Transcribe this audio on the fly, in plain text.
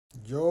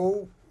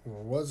Yo,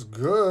 what's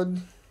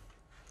good?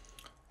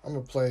 I'm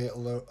gonna play a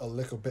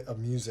little bit of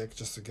music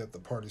just to get the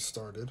party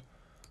started.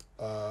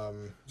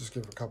 Just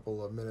give a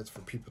couple of minutes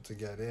for people to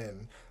get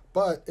in.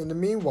 But in the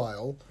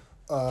meanwhile,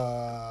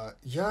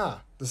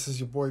 this is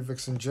your boy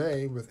Vixon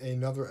J with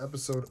another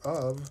episode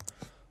of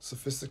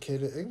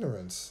Sophisticated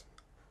Ignorance,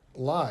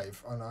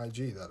 live on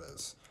IG, that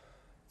is.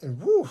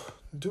 And woo,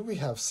 do we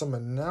have some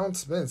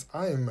announcements?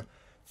 I am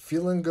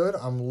feeling good.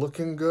 I'm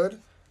looking good.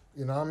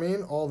 You know what I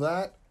mean? All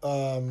that.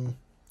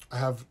 I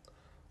have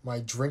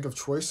my drink of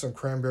choice, some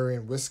cranberry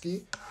and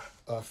whiskey,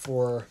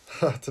 for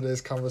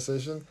today's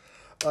conversation.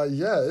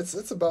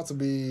 It's about to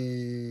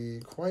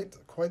be quite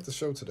the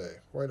show today.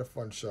 Quite a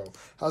fun show.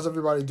 How's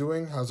everybody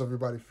doing? How's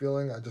everybody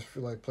feeling? I just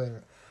feel like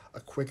playing a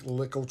quick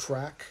little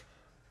track,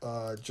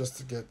 just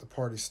to get the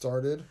party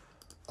started.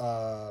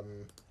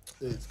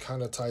 It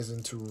kind of ties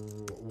into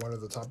one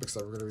of the topics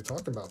that we're going to be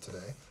talking about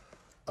today.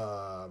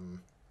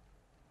 And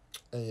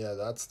yeah,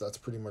 that's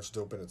pretty much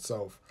dope in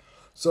itself.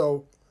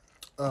 So,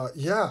 I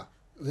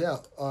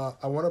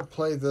want to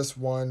play this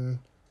one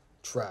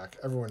track.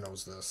 Everyone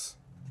knows this.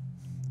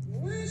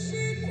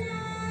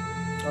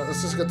 Alright,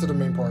 let's just get to the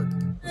main part.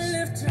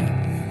 This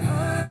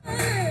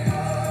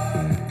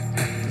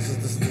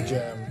is the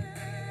jam.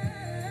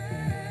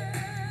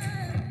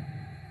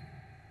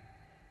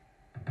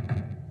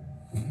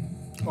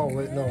 Oh,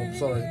 wait, no,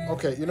 sorry.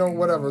 Okay,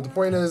 whatever. The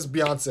point is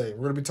Beyonce.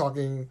 We're going to be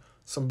talking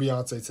some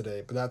Beyonce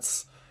today, but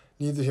that's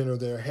neither here nor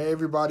there. Hey,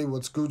 everybody,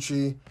 what's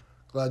Gucci?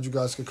 Glad you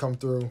guys could come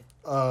through.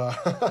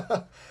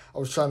 I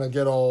was trying to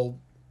get all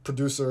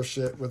producer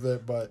shit with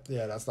it, but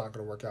yeah, that's not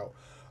going to work out.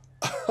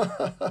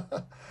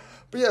 But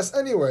yes,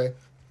 anyway,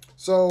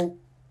 so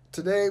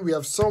today we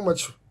have so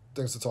much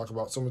things to talk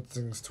about, so many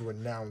things to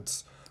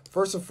announce.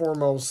 First and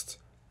foremost,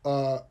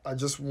 I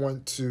just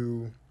want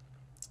to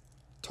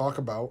talk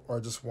about, or I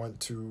just want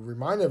to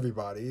remind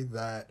everybody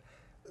that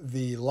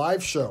the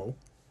live show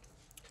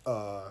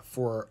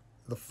for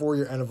the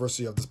 4-year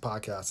anniversary of this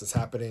podcast is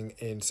happening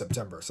in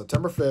September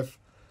 5th.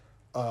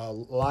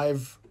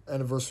 Live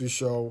anniversary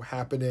show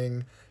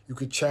happening. You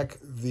could check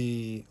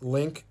the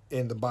link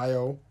in the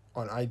bio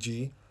on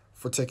IG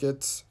for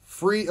tickets.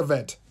 Free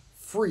event.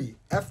 Free.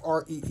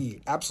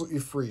 Free. Absolutely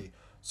free.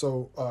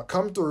 So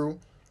come through.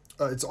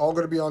 It's all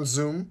going to be on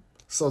Zoom.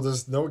 So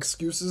there's no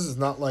excuses. It's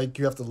not like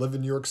you have to live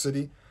in New York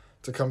City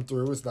to come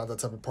through. It's not that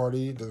type of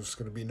party. There's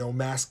going to be no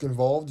mask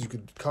involved. You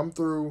could come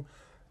through.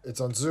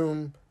 It's on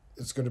Zoom.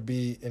 It's going to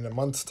be in a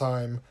month's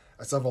time.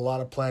 I still have a lot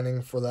of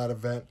planning for that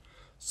event.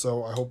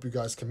 So I hope you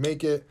guys can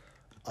make it.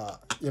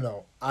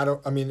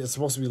 It's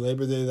supposed to be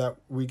Labor Day that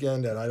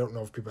weekend, and I don't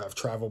know if people have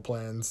travel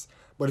plans.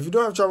 But if you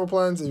don't have travel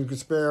plans and you can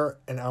spare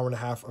an hour and a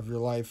half of your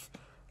life,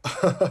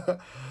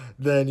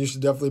 then you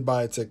should definitely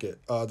buy a ticket.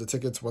 The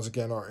tickets, once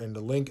again, are in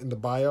the link in the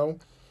bio.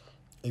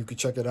 You can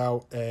check it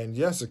out and,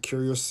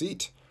 secure your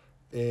seat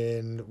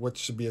in what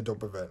should be a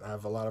dope event. I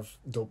have a lot of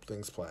dope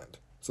things planned.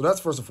 So that's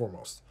first and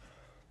foremost.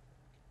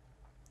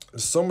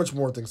 There's so much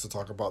more things to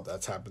talk about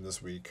that's happened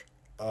this week,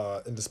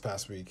 in this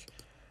past week.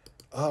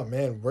 Oh,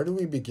 man, where do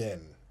we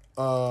begin?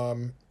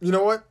 You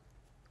know what?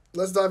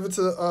 Let's dive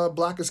into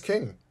Black is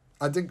King.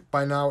 I think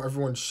by now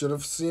everyone should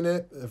have seen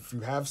it. If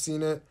you have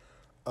seen it,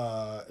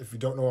 if you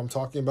don't know what I'm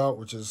talking about,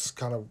 which is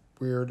kind of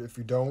weird if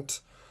you don't,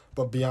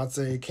 but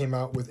Beyonce came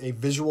out with a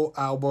visual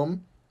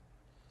album.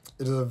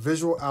 It is a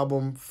visual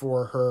album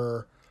for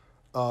her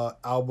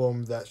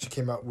album that she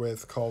came out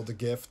with called The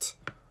Gift.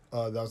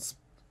 That's,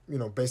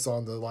 based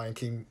on the Lion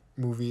King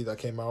movie that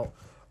came out.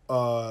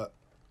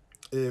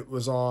 It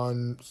was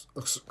on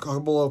a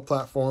couple of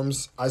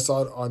platforms. I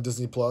saw it on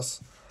Disney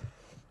Plus.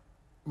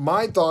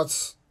 My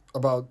thoughts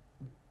about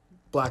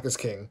Black is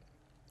King.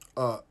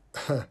 I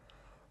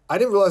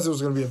didn't realize it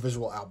was going to be a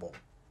visual album.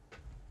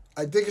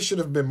 I think it should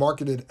have been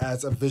marketed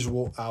as a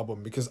visual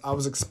album because I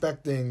was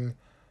expecting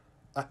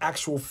an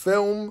actual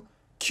film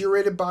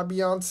curated by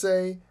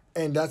Beyonce,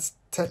 and that's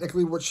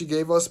technically what she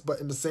gave us, but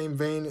in the same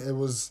vein,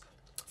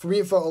 for me,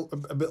 it felt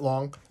a bit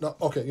long. No,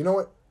 okay, you know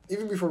what?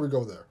 Even before we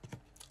go there,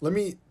 let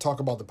me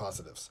talk about the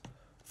positives.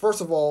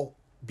 First of all,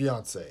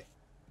 Beyonce,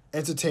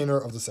 entertainer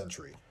of the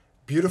century.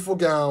 Beautiful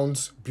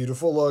gowns,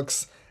 beautiful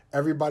looks.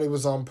 Everybody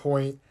was on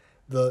point.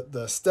 The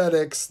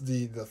aesthetics,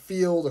 the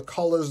feel, the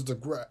colors, the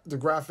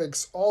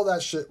graphics, all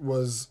that shit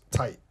was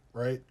tight,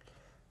 right?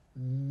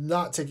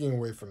 Not taking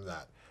away from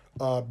that.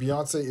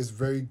 Beyonce is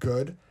very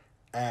good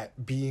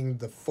at being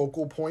the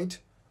focal point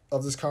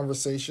of this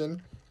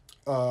conversation.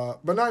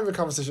 But not even a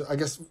conversation.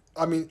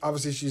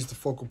 Obviously she's the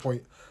focal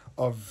point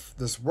of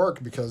this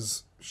work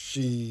because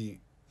she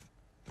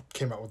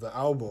came out with the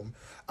album.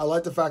 I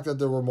like the fact that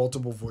there were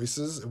multiple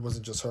voices. It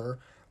wasn't just her.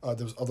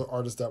 There was other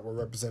artists that were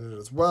represented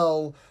as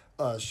well.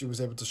 She was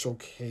able to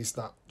showcase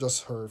not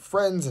just her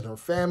friends and her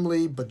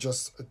family, but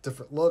just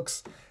different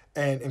looks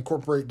and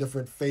incorporate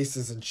different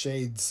faces and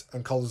shades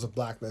and colors of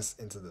blackness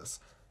into this.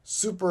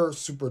 Super,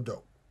 super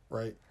dope,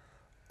 right?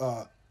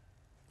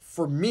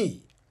 For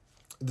me,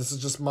 this is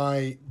just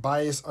my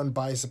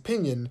unbiased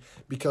opinion,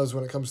 because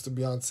when it comes to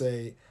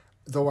Beyonce,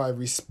 though I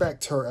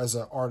respect her as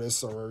an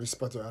artist or I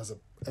respect her as an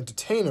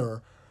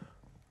entertainer,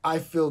 I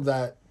feel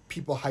that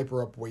people hype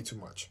her up way too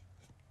much.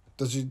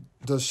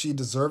 Does she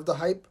deserve the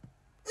hype?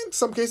 In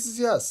some cases,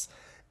 yes.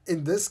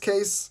 In this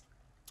case,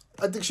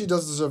 I think she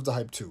does deserve the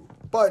hype too.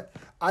 But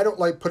I don't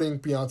like putting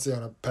Beyonce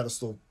on a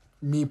pedestal,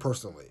 me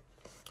personally.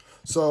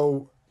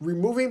 So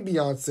removing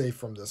Beyonce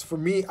from this, for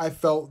me, I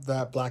felt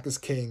that Black is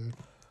King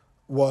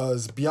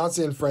was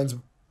Beyonce and Friends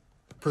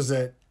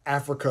present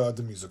Africa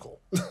the musical.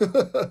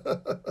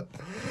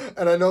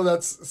 And I know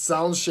that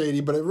sounds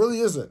shady, but it really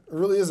isn't. It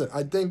really isn't.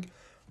 I think,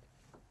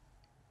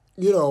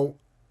 you know,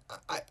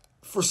 I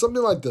for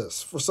something like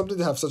this, for something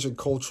to have such a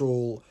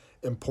cultural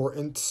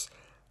importance,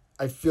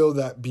 I feel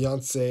that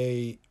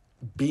Beyonce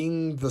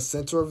being the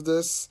center of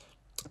this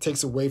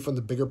takes away from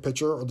the bigger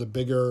picture or the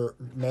bigger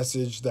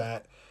message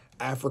that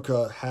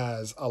Africa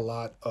has a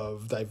lot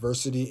of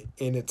diversity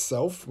in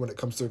itself when it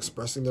comes to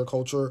expressing their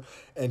culture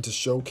and to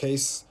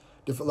showcase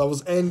different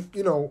levels. And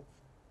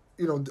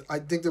I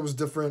think there was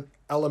different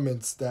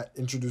elements that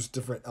introduced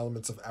different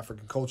elements of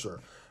African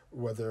culture,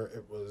 whether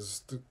it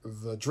was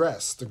the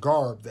dress, the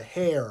garb, the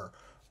hair,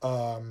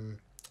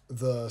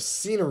 the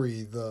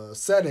scenery, the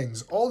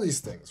settings, all these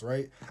things,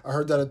 right? I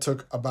heard that it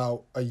took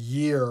about a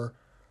year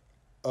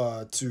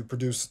to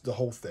produce the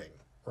whole thing,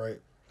 right?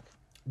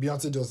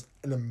 Beyonce does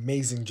an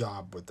amazing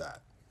job with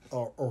that.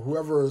 Or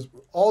whoever is,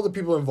 all the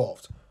people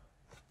involved.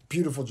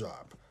 Beautiful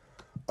job.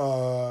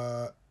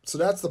 So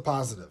that's the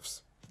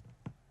positives.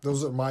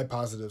 Those are my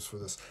positives for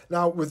this.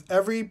 Now, with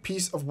every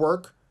piece of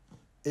work,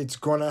 it's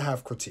going to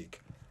have critique.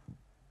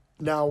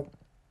 Now,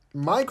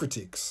 my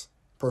critiques,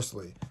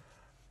 personally,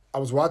 I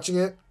was watching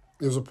it.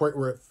 There was a point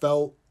where it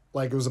felt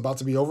like it was about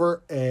to be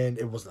over, and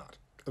it was not.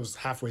 It was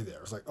halfway there.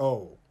 It was like,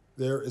 oh,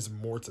 there is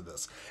more to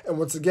this. And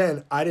once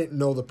again, I didn't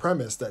know the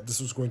premise that this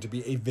was going to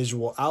be a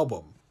visual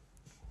album.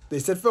 They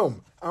said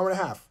film, hour and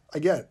a half. I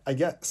get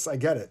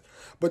it.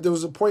 But there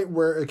was a point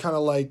where it kind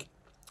of like,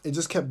 it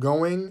just kept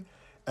going,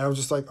 and I was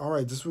just like, all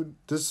right, this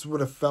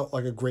would have felt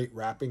like a great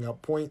wrapping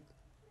up point,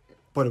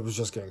 but it was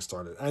just getting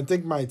started. And I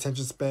think my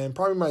attention span at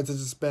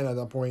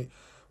that point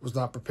was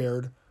not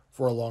prepared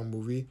for a long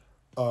movie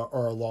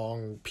or a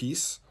long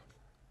piece.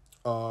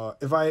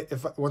 If I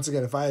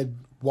had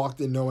walked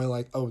in knowing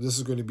like, oh, this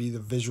is going to be the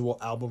visual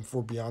album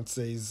for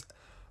Beyonce's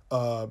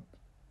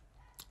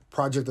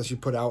project that she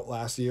put out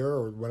last year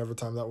or whatever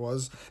time that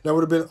was, that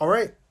would have been all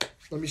right.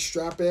 Let me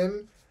strap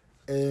in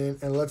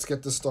and let's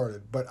get this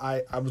started. But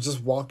I was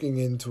just walking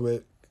into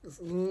it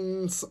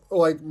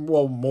like,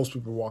 well, most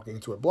people walking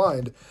into it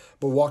blind,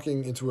 but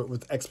walking into it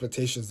with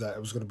expectations that it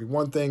was going to be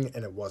one thing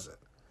and it wasn't.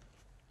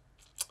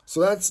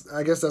 So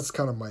I guess that's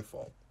kind of my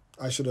fault.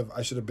 I should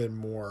have been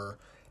more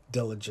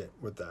diligent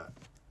with that.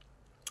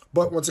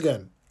 But once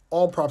again,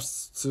 all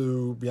props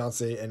to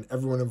Beyonce and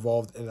everyone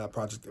involved in that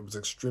project. It was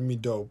extremely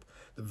dope.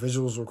 The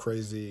visuals were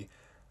crazy.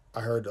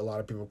 I heard a lot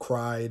of people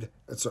cried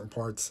at certain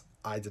parts.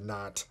 I did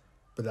not,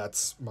 but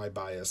that's my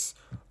bias.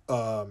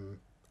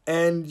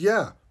 And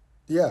yeah,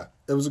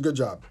 it was a good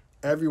job.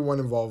 Everyone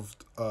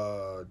involved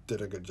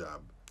did a good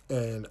job.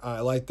 And I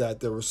like that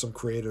there were some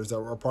creators that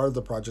were a part of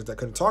the project that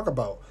couldn't talk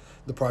about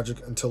the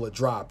project until it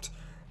dropped.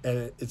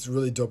 And it's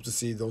really dope to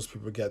see those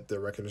people get their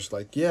recognition.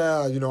 Like, yeah,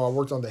 I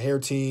worked on the hair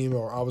team,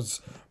 or I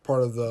was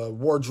part of the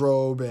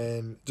wardrobe,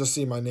 and just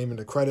seeing my name in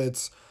the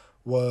credits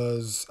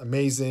was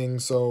amazing.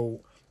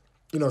 So,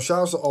 shout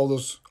out to all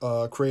those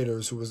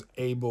creators who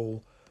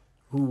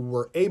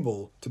were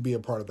able to be a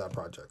part of that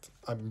project.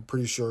 I'm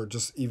pretty sure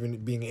just even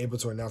being able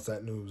to announce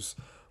that news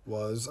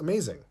was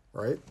amazing,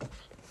 right?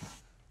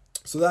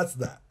 So that's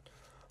that.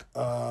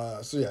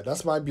 So yeah,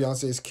 that's my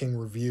Beyonce's King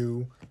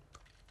review.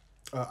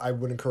 I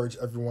would encourage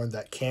everyone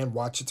that can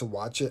watch it to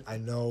watch it. I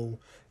know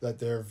that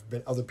there have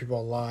been other people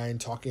online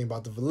talking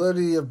about the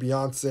validity of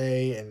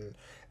Beyonce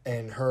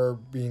and her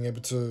being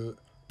able to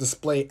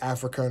display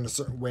Africa in a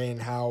certain way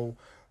and how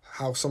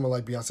someone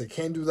like Beyonce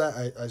can do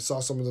that. I saw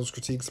some of those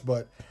critiques,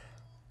 but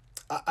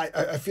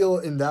I feel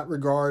in that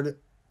regard,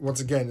 once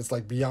again, it's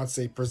like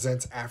Beyonce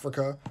presents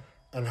Africa,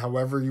 and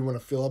however you want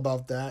to feel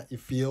about that, you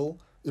feel.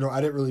 I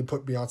didn't really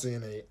put Beyonce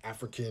in a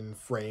African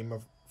frame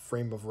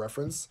of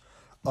reference.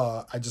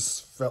 I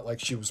just felt like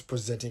she was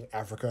presenting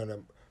Africa in a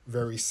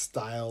very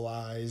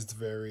stylized,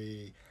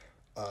 very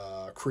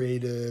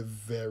creative,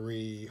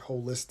 very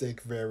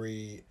holistic,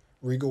 very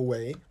regal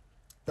way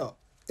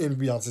in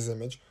Beyonce's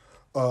image,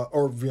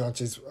 or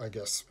Beyonce's, I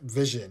guess,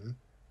 vision,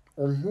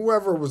 or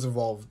whoever was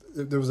involved.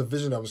 There was a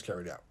vision that was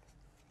carried out.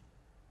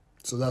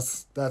 So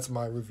that's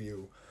my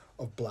review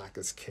of Black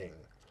is King.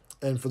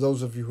 And for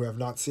those of you who have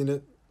not seen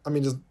it, I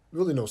mean, there's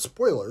really no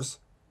spoilers.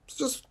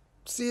 Just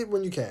see it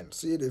when you can.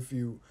 See it if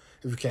you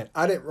can.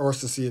 I didn't rush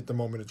to see it the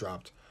moment it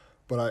dropped,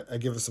 but I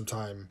give it some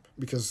time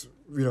because,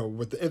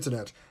 with the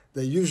internet,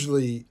 they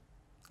usually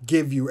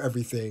give you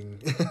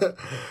everything.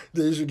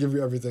 They usually give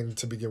you everything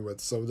to begin with.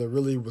 So there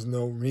really was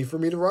no need for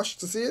me to rush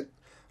to see it.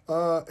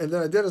 And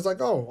then I did. It's like,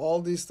 oh,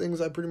 all these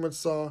things I pretty much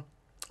saw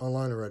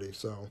online already.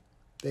 So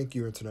thank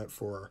you, internet,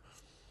 for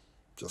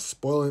just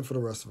spoiling it for the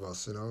rest of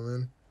us. You know what I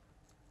mean?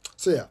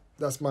 So yeah,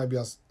 that's my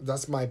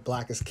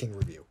Blackest King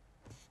review.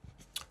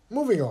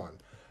 Moving on.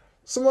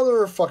 Some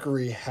other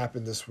fuckery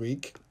happened this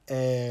week,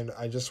 and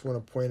I just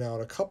want to point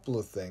out a couple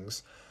of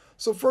things.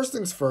 So first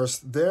things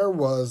first, there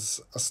was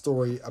a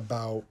story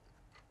about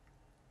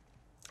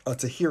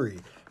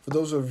Tahiry. For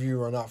those of you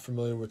who are not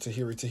familiar with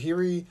Tahiry,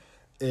 Tahiry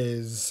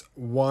is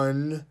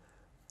one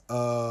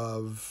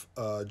of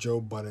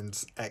Joe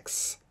Budden's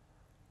ex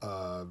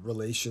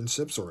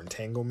relationships or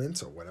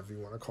entanglements or whatever you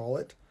want to call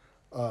it.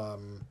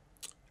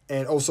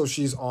 And also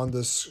she's on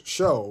this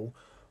show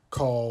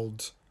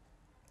called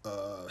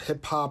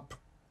Hip Hop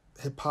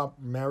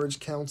Marriage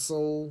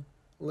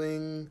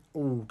Counseling.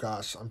 Oh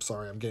gosh, I'm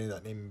sorry, I'm getting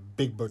that name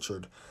big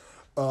butchered.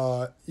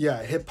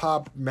 Yeah, Hip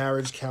Hop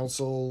Marriage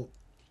Council.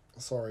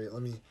 Sorry,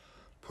 let me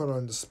put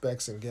on the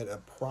specs and get a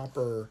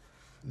proper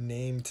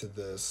name to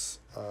this.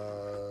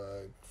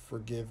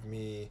 Forgive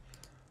me.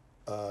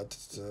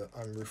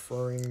 I'm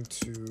referring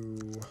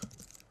to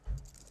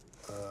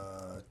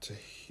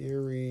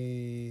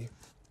Tahiry.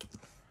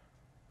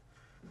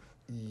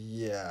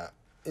 Yeah.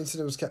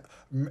 Incident was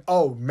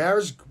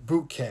Marriage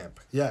Boot Camp.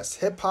 Yes,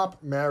 Hip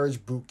Hop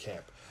Marriage Boot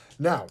Camp.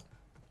 Now,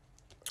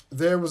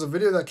 there was a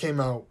video that came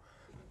out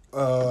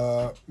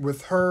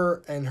with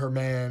her and her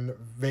man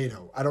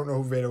Vado. I don't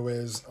know who Vado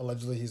is.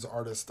 Allegedly, he's an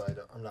artist.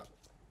 I'm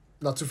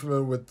not too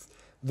familiar with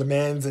the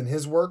man's and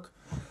his work,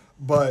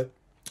 but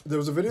there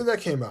was a video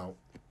that came out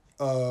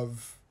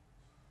of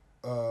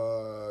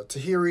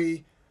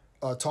Tahiry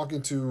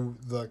talking to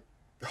the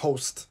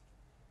host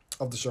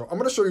of the show. I'm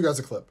going to show you guys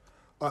a clip.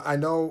 I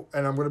know,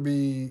 and I'm going to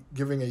be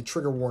giving a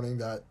trigger warning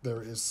that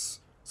there is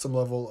some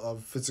level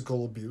of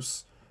physical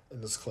abuse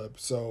in this clip.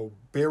 So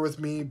bear with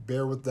me,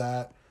 bear with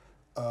that.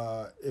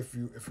 If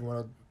you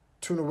want to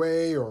tune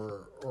away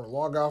or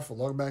log off or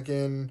log back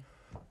in,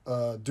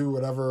 do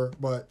whatever.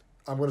 But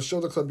I'm going to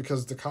show the clip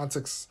because the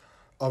context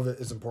of it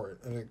is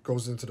important and it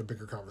goes into the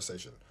bigger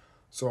conversation.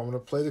 So I'm going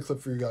to play the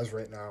clip for you guys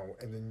right now,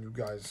 and then you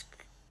guys,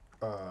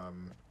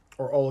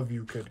 or all of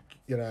you, could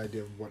get an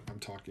idea of what I'm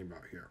talking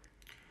about here.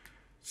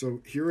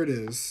 So here it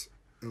is,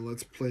 and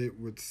let's play it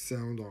with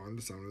sound on.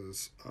 The sound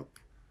is up.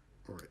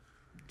 All right,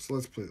 so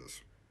let's play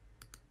this.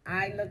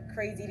 I look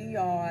crazy to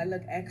y'all. I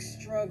look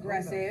extra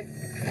aggressive.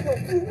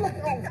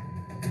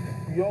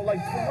 Yo,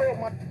 like, for real,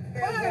 my...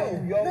 Yo.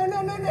 No.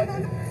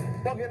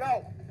 Bugging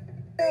out.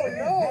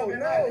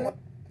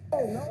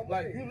 No.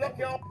 Like, you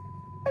lucky I don't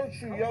hurt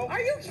you, yo. Are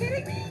you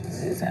kidding me?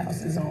 This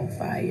house is on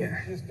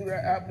fire. Just threw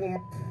that apple in my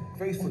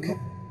face for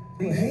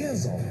Put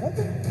hands on. What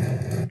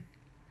the?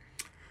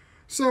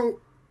 So,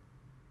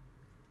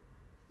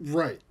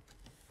 right.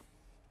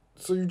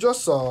 So you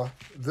just saw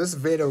this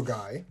Vado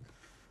guy.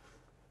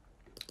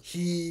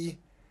 He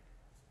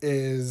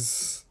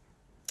is...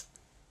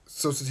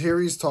 So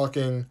Tahiry's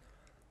talking.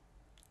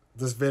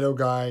 This Vado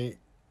guy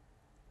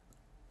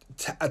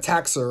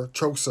attacks her,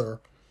 chokes her.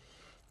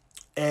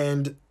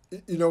 And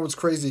you know what's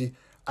crazy?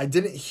 I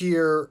didn't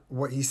hear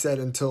what he said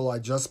until I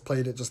just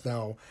played it just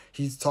now.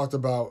 He talked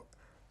about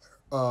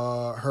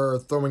her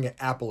throwing an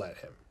apple at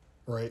him,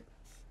 right?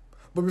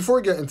 But before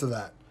we get into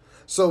that,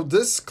 so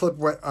this clip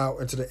went out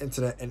into the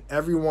internet and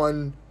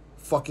everyone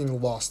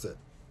fucking lost it.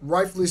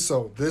 Rightfully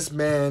so. This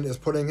man is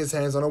putting his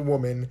hands on a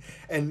woman,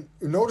 and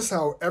notice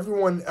how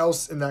everyone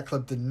else in that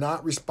clip did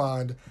not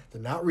respond,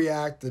 did not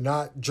react, did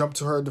not jump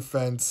to her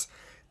defense.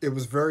 It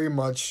was very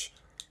much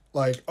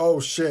like, oh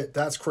shit,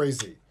 that's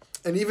crazy.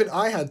 And even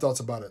I had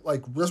thoughts about it.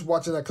 Like, just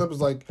watching that clip was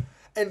like,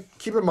 and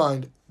keep in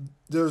mind,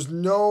 there's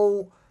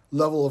no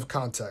level of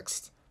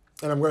context.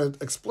 And I'm going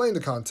to explain the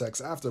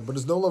context after, but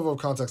there's no level of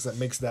context that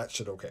makes that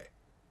shit okay.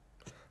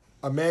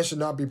 A man should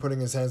not be putting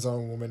his hands on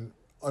a woman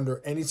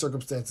under any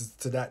circumstances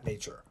to that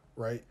nature,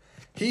 right?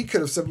 He could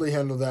have simply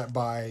handled that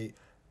by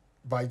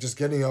just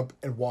getting up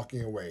and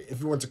walking away. If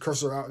he wanted to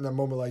curse her out in that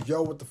moment, like,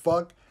 yo, what the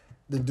fuck?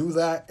 Then do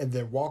that and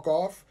then walk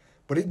off.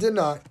 But he did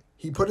not.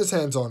 He put his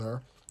hands on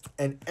her.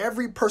 And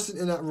every person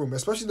in that room,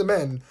 especially the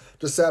men,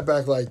 just sat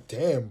back like,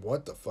 damn,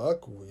 what the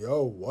fuck?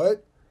 Yo,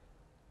 what?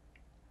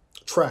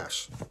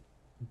 Trash.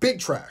 Big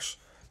trash.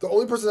 The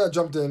only person that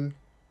jumped in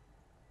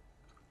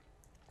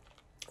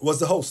was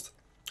the host.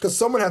 Because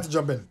someone had to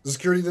jump in. The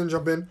security didn't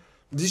jump in.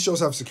 These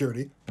shows have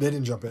security. They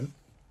didn't jump in.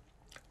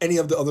 Any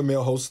of the other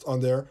male hosts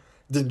on there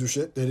didn't do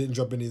shit. They didn't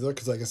jump in either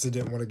because I guess they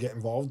didn't want to get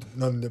involved.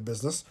 None of their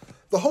business.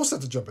 The host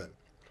had to jump in.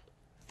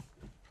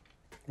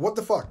 What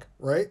the fuck,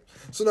 right?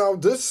 So now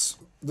this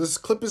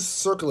clip is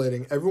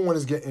circulating. Everyone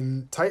is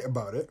getting tight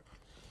about it.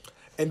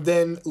 And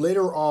then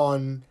later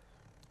on,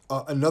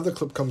 another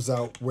clip comes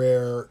out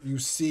where you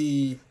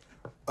see,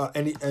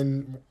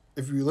 and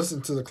if you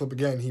listen to the clip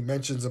again, he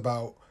mentions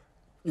about,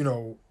 you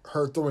know,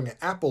 her throwing an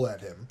apple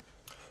at him.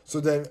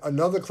 So then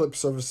another clip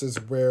surfaces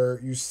where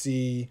you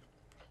see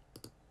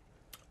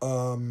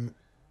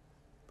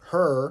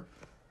her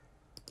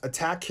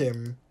attack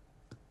him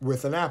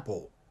with an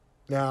apple.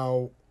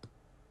 Now,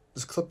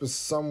 this clip is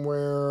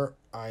somewhere.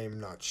 I'm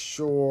not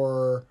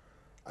sure.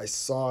 I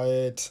saw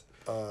it.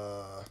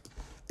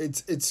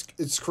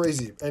 It's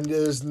crazy. And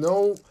there's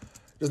no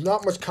there's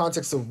not much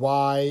context of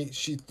why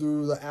she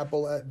threw the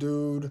apple at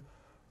dude.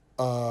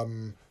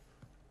 Oh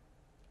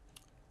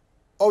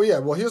yeah,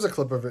 well here's a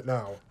clip of it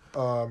now.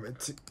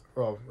 It's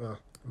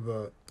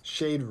the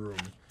shade room.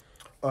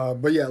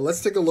 But yeah,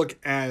 let's take a look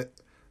at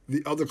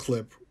the other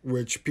clip,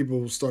 which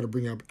people started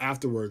bringing up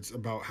afterwards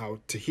about how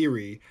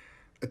Tahiry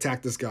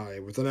attacked this guy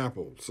with an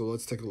apple. So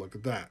let's take a look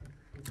at that.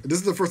 This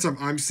is the first time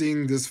I'm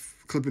seeing this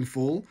clip in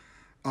full.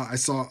 I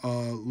saw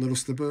a little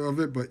snippet of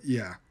it, but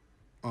yeah.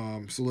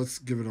 So let's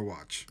give it a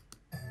watch.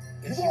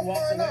 If she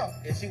walks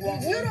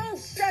away, You don't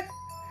shut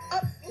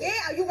up.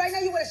 Yeah, you right now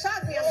you would have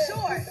shocked me, I'm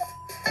sure.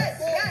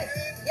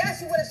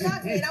 Yes, you would have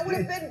shocked me, and I would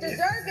have been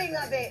deserving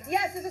of it.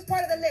 Yes, this is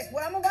part of the list.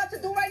 What I'm about to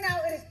do right now,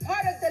 it is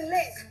part of the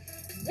list.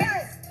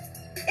 Yes.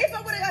 If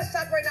I would have got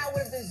shocked right now, I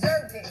would have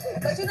deserved it.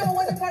 But you know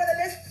what wasn't part of the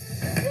list?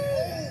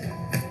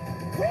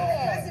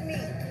 Pressing me.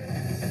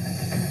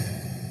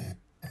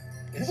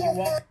 if she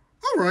walks,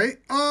 All right.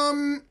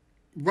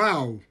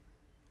 Wow.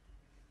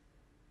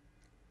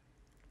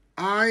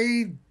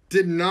 I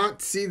did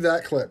not see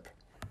that clip.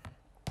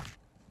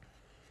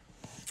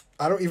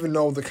 I don't even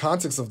know the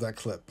context of that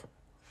clip.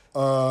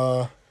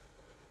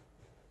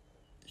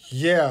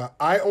 Yeah,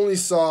 I only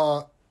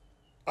saw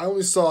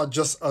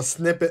just a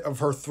snippet of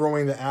her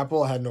throwing the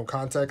apple. I had no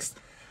context.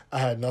 I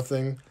had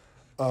nothing.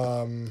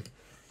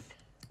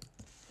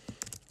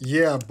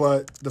 Yeah,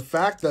 but the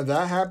fact that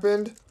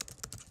happened.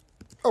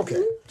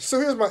 Okay, so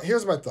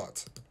here's my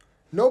thoughts.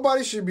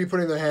 Nobody should be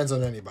putting their hands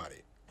on anybody.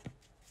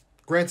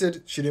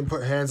 Granted, she didn't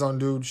put hands on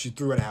dude. She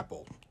threw an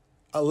apple.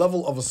 A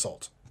level of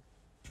assault.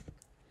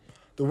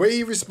 The way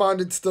he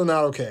responded, still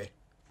not okay.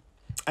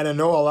 And I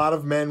know a lot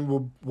of men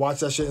will watch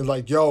that shit and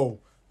like, yo,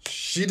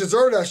 she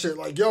deserved that shit.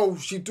 Like, yo,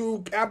 she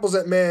threw apples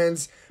at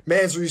mans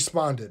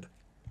responded.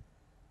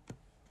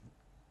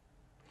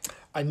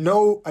 I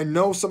know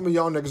some of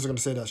y'all niggas are gonna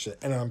say that shit.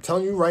 And I'm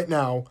telling you right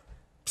now,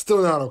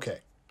 still not okay.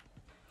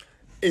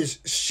 Is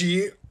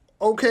she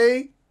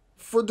okay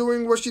for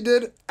doing what she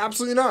did?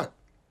 Absolutely not.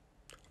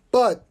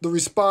 But the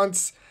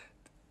response,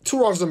 2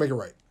 wrongs don't make it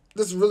right.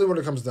 This is really what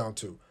it comes down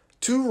to.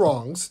 2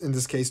 wrongs, in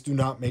this case, do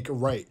not make it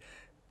right.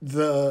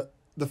 The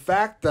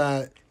fact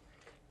that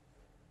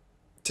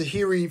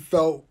Tahiry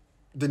felt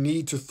the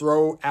need to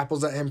throw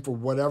apples at him for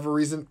whatever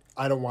reason,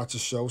 I don't watch the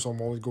show, so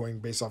I'm only going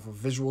based off of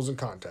visuals and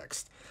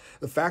context.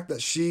 The fact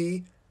that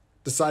she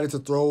decided to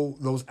throw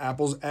those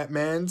apples at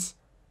mans,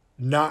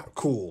 not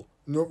cool.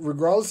 No,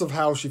 regardless of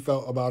how she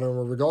felt about him,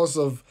 or regardless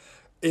of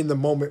in the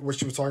moment what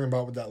she was talking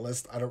about with that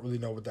list, I don't really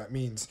know what that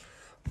means.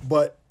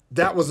 But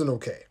that wasn't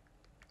okay.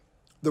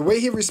 The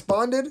way he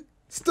responded,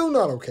 still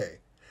not okay.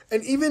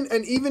 And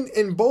even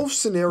in both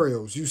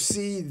scenarios, you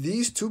see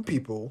these 2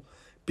 people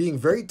being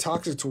very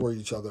toxic toward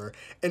each other,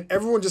 and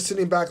everyone just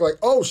sitting back like,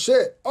 oh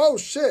shit.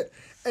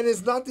 And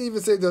it's not to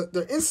even say that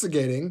they're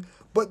instigating,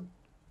 but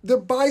they're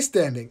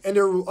bystanding, and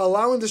they're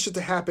allowing this shit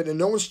to happen, and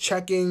no one's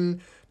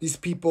checking these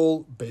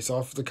people based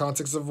off the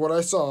context of what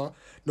I saw.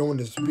 No one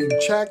is being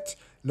checked.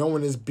 No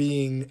one is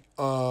being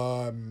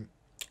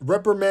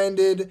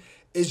reprimanded.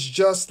 It's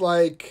just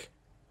like,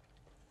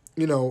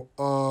 you know,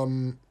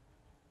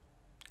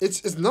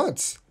 it's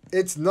nuts.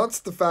 It's nuts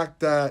the fact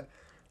that,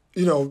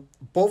 you know,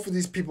 both of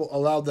these people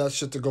allowed that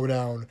shit to go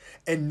down,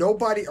 and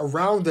nobody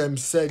around them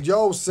said,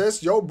 yo,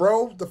 sis, yo,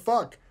 bro, the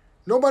fuck.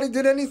 Nobody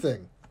did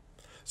anything.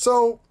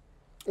 So,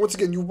 once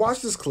again, you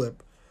watch this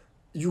clip,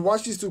 you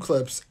watch these 2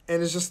 clips,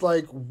 and it's just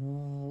like,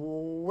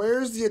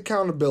 where's the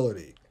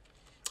accountability?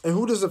 And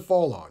who does it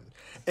fall on?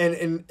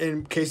 And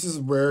in cases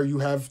where you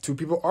have 2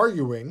 people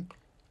arguing,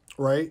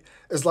 right,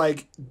 it's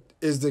like,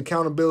 is the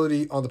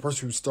accountability on the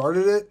person who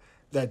started it,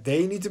 that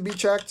they need to be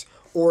checked,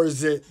 or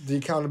is it the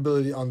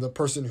accountability on the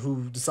person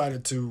who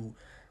decided to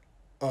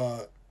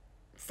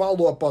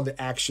follow up on the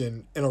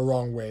action in a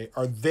wrong way?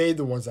 Are they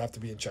the ones that have to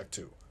be in check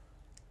too?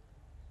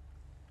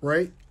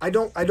 Right? I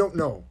don't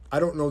know. I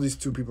don't know these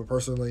 2 people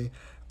personally.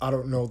 I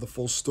don't know the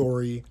full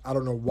story. I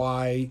don't know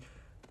why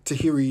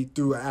Tahiry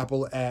threw an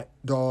apple at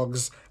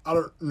dogs. I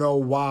don't know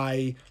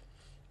why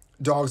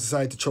dogs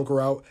decided to choke her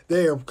out.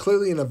 They are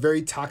clearly in a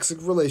very toxic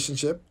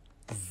relationship.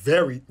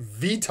 Very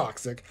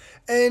toxic.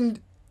 And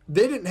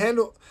they didn't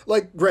handle,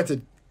 like,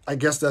 granted, I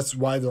guess that's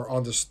why they're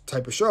on this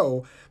type of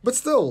show, but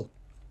still,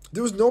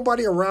 there was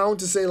nobody around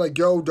to say, like,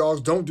 yo,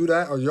 dogs, don't do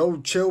that, or yo,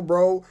 chill,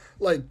 bro,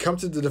 like, come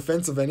to the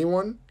defense of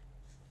anyone.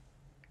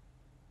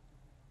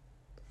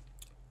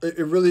 It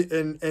really,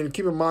 and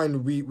keep in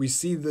mind, we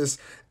see this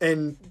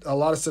in a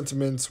lot of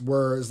sentiments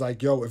where it's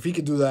like, yo, if he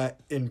could do that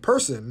in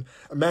person,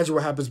 imagine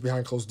what happens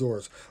behind closed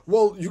doors.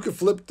 Well, you could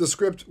flip the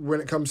script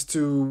when it comes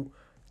to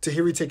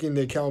Tahiry taking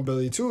the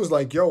accountability too. Is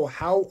like, yo,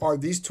 how are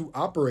these 2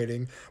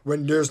 operating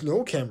when there's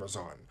no cameras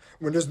on,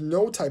 when there's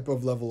no type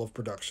of level of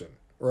production,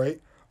 right?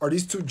 Are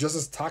these 2 just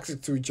as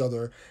toxic to each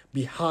other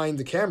behind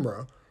the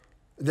camera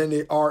than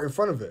they are in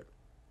front of it?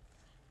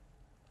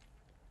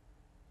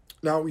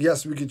 Now,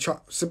 yes, we could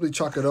simply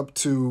chalk it up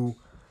to,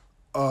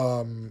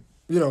 you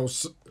know,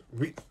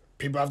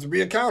 people have to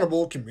be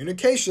accountable,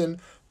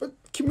 communication, but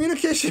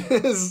communication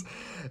is,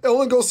 it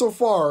only goes so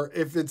far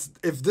if this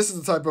is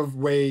the type of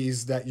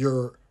ways that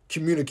you're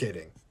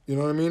communicating. You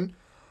know what I mean?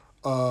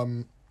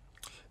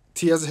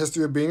 T has a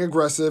history of being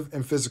aggressive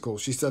and physical.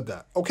 She said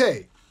that.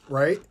 Okay,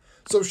 right?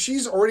 So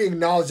she's already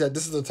acknowledged that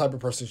this is the type of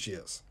person she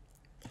is.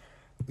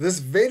 This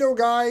Vado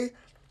guy,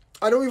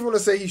 I don't even want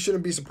to say he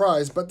shouldn't be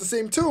surprised, but the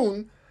same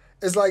tune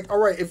is like, all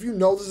right, if you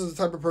know this is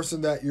the type of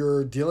person that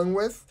you're dealing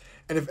with,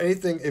 and if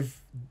anything,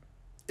 if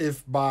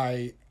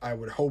by, I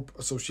would hope,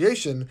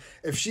 association,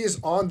 if she is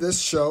on this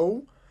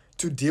show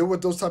to deal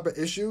with those type of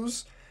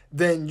issues,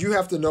 then you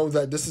have to know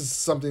that this is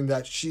something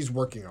that she's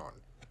working on.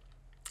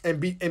 And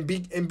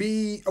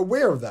be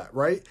aware of that,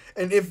 right?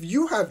 And if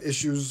you have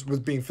issues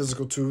with being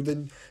physical too,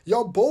 then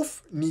y'all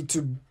both need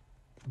to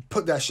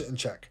put that shit in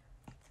check.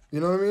 You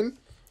know what I mean?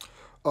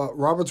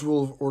 Robert's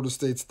Rule of Order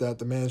states that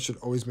the man should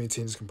always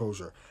maintain his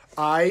composure.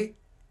 I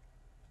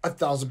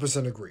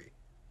 1,000% agree,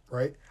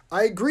 right?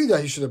 I agree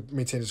that he should have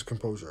maintained his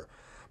composure.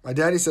 My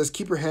daddy says,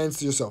 keep your hands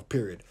to yourself,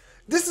 period.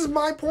 This is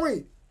my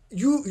point.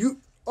 You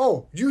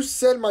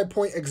said my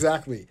point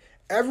exactly.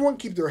 Everyone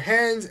keep their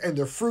hands and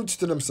their fruits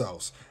to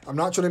themselves. I'm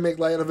not trying to make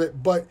light of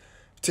it, but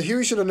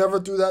Tahiry should have never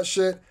threw that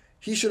shit.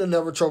 He should have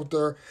never choked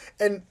her.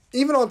 And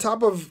even on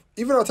top of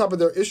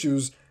their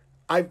issues,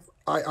 I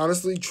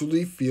honestly,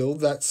 truly feel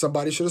that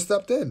somebody should have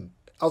stepped in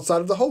outside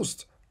of the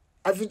host.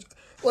 I feel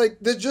like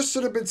there just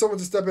should have been someone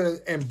to step in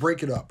and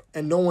break it up,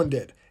 and no one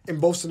did in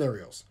both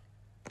scenarios.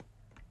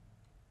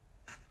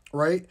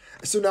 Right?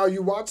 So now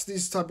you watch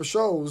these type of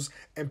shows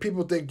and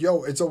people think,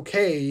 yo, it's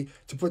okay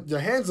to put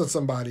their hands on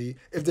somebody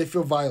if they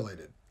feel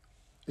violated.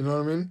 You know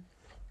what I mean?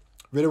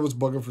 Vado was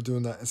bugging for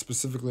doing that, and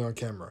specifically on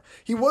camera.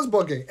 He was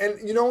bugging.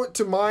 And you know what,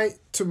 to my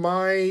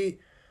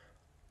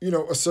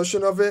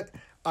assertion of it,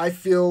 I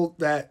feel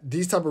that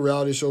these type of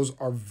reality shows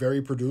are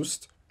very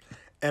produced.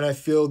 And I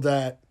feel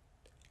that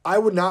I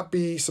would not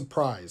be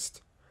surprised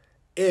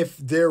if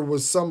there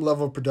was some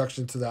level of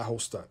production to that whole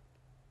stunt.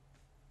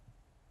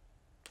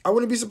 I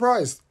wouldn't be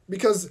surprised,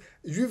 because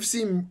you've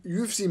seen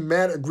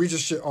mad egregious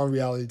shit on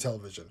reality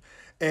television.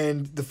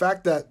 And the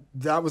fact that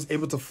was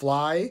able to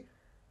fly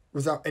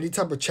without any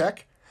type of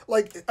check,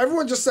 like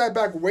everyone just sat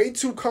back way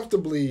too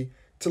comfortably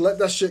to let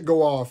that shit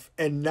go off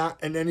and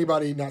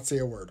anybody not say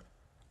a word.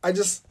 And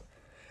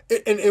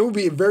it would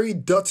be very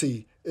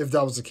dutty if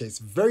that was the case.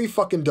 Very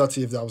fucking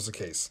dutty if that was the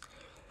case.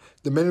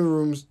 The men in the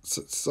room,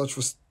 such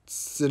for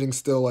sitting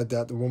still like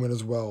that, the woman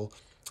as well.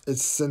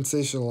 It's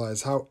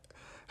sensationalized. How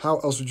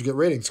else would you get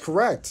ratings?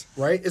 Correct,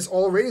 right? It's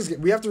all ratings.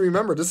 We have to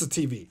remember this is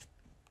TV,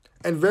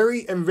 and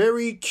very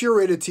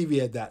curated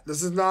TV at that.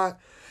 This is not.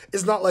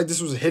 It's not like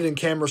this was hidden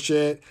camera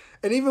shit.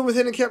 And even with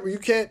hidden camera, you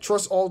can't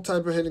trust all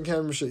type of hidden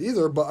camera shit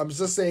either. But I'm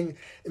just saying,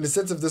 in the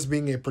sense of this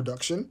being a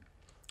production,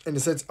 in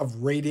the sense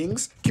of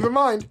ratings, keep in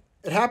mind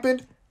it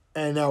happened,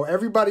 and now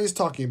everybody is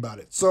talking about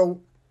it. So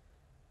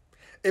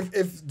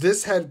if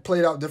this had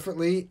played out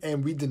differently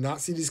and we did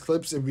not see these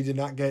clips and we did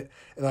not get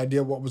an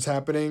idea of what was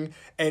happening,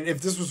 and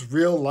if this was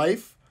real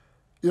life,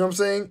 you know what I'm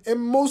saying? In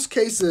most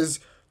cases,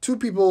 two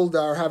people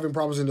that are having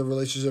problems in the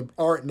relationship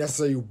aren't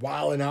necessarily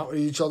wilding out at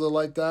each other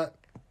like that.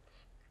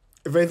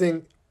 If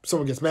anything,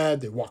 someone gets mad,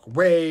 they walk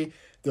away.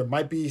 There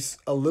might be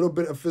a little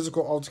bit of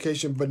physical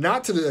altercation, but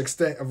not to the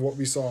extent of what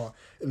we saw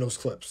in those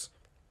clips.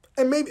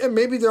 And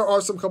maybe there are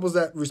some couples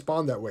that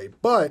respond that way.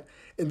 But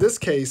in this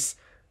case,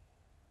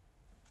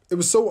 it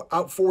was so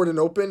out forward and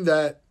open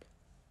that,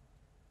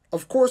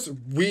 of course,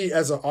 we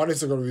as an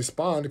audience are going to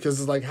respond, because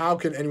it's like, how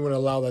can anyone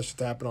allow that shit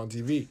to happen on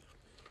TV?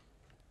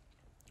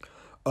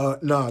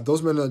 Nah,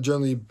 those men are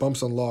generally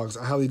bumps on logs.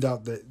 I highly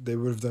doubt that they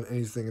would have done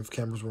anything if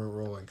cameras weren't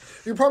rolling.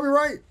 You're probably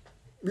right.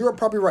 You are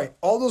probably right.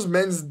 All those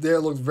men's there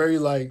looked very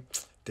like,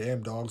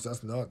 damn, dogs,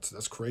 that's nuts.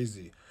 That's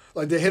crazy.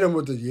 Like they hit him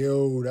with the,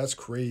 yo, that's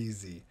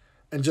crazy.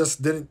 And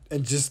just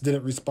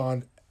didn't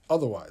respond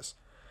otherwise.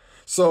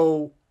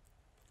 So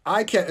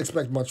I can't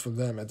expect much from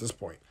them at this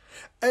point.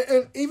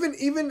 And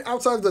even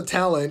outside of the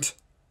talent,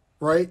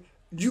 right?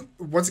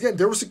 Once again,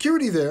 there was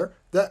security there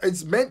that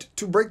it's meant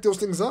to break those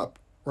things up,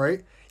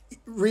 right?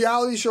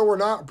 Reality show or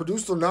not,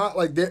 produced or not,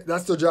 like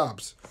that's their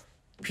jobs.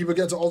 People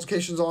get to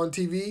altercations on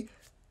TV.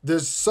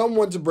 There's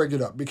someone to break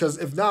it up, because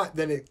if not,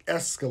 then it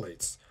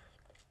escalates.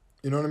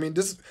 You know what I mean?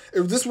 This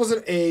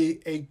wasn't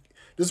a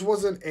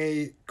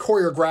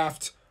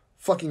choreographed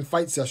fucking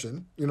fight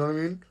session. You know what I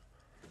mean?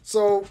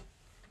 So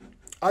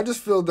I just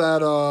feel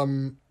that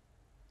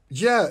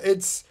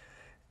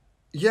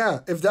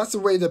if that's the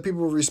way that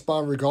people will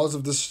respond, regardless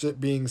of this shit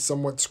being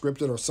somewhat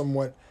scripted or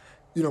somewhat,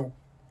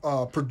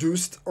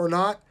 produced or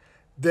not,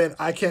 then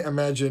I can't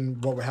imagine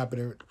what would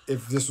happen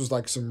if this was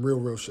like some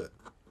real shit.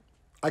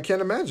 I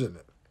can't imagine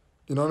it.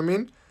 You know what I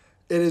mean?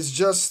 It's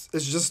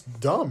just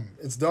dumb.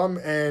 It's dumb.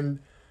 And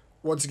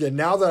once again,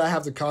 now that I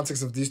have the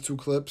context of these two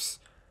clips,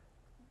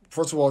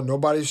 first of all,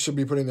 nobody should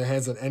be putting their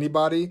hands on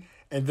anybody.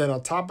 And then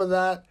on top of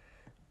that,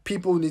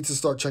 people need to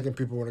start checking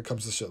people when it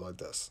comes to shit like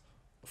this.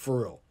 For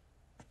real.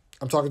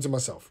 I'm talking to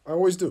myself. I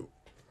always do.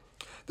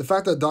 The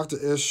fact that Dr.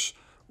 Ish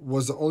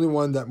was the only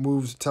one that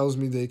moves, tells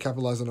me they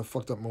capitalized on a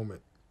fucked up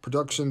moment.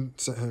 Production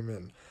sent him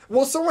in.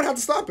 Well, someone had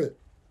to stop it.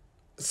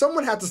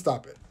 Someone had to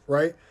stop it,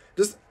 right?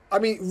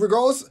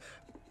 Regardless,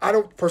 I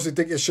don't personally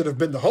think it should have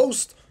been the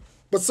host,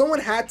 but someone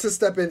had to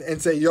step in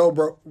and say, yo,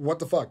 bro, what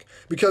the fuck?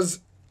 Because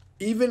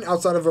even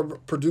outside of a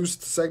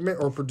produced segment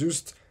or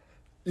produced,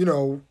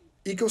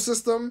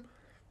 ecosystem,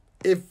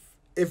 if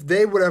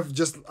they would have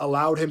just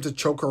allowed him to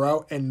choke her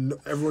out and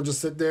everyone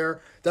just sit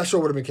there, that show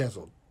would have been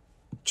canceled.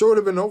 Show would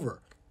have been over,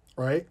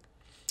 right?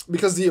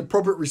 Because the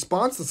appropriate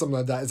response to something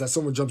like that is that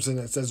someone jumps in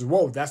and says,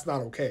 whoa, that's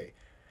not okay.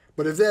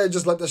 But if they had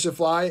just let that shit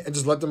fly and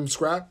just let them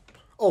scrap,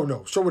 oh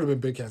no, show would have been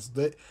big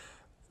canceled.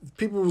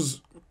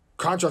 People's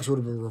contracts would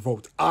have been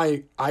revoked,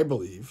 I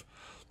believe.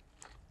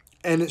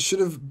 And it should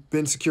have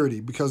been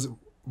security, because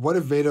what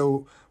if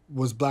Vado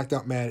was blacked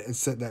out mad and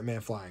sent that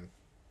man flying?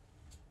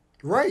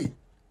 Right?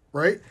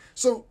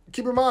 So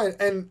keep in mind,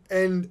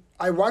 and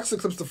I watched the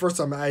clips the first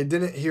time, and I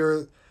didn't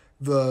hear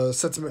the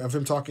sentiment of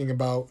him talking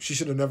about she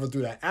should have never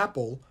threw that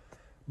apple,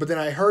 but then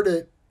I heard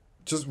it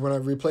just when I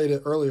replayed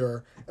it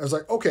earlier. I was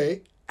like,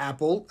 okay,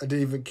 apple. I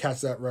didn't even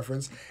catch that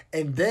reference.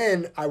 And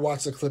then I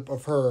watched a clip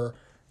of her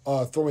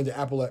throwing the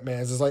apple at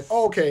Mans. It's like,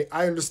 oh, okay,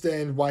 I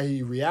understand why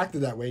he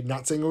reacted that way.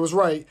 Not saying it was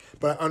right,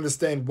 but I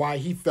understand why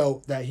he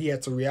felt that he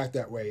had to react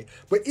that way.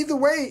 But either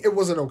way, it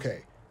wasn't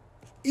okay.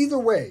 Either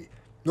way.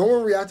 No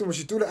one reacted when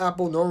she threw the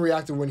apple. No one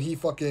reacted when he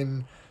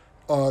fucking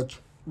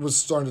was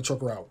starting to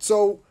choke her out.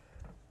 So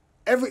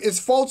it's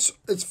faults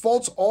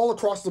all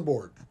across the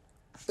board.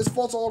 It's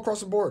faults all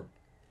across the board.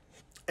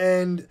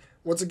 And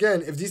once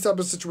again, if these type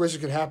of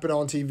situations can happen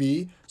on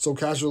TV, so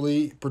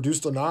casually,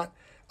 produced or not,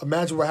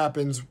 imagine what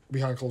happens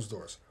behind closed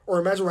doors. Or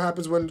imagine what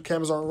happens when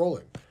cameras aren't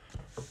rolling.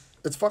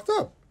 It's fucked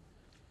up.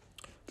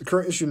 The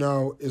current issue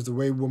now is the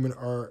way women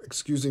are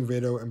excusing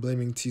Vado and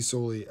blaming T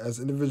solely. As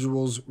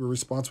individuals, we're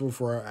responsible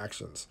for our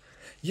actions.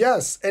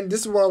 Yes, and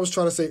this is what I was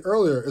trying to say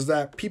earlier, is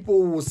that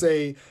people will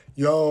say,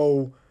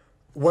 yo,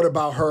 what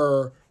about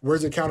her?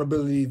 Where's the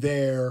accountability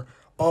there?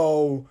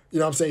 Oh,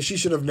 what I'm saying? She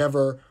should have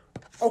never.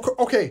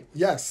 Okay,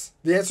 yes.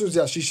 The answer is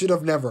yes. She should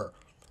have never.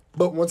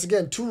 But once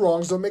again, two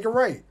wrongs don't make it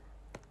right.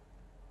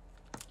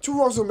 Two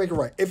wrongs don't make it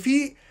right.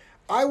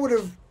 I would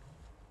have,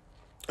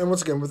 and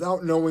once again,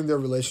 without knowing their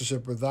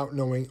relationship, without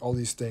knowing all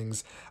these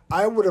things,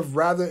 I would have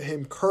rather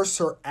him curse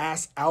her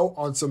ass out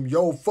on some,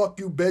 yo, fuck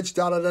you, bitch,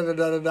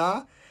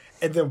 da-da-da-da-da-da-da,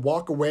 and then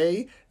walk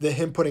away than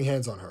him putting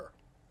hands on her.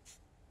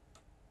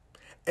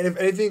 And if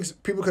anything,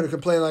 people could have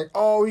complained like,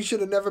 oh, he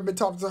should have never been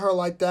talking to her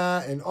like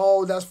that, and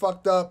oh, that's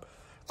fucked up.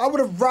 I would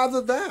have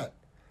rather that.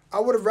 I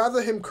would have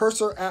rather him curse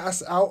her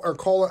ass out or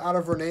call her out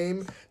of her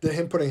name than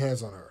him putting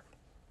hands on her.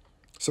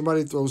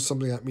 Somebody throws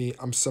something at me,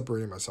 I'm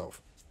separating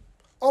myself.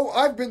 Oh,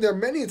 I've been there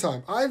many a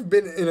time. I've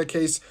been in a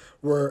case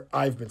where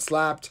I've been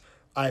slapped,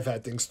 I've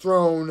had things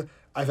thrown,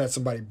 I've had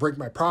somebody break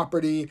my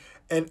property,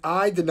 and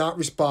I did not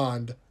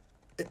respond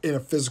in a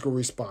physical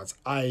response.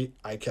 I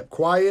kept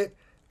quiet,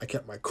 I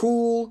kept my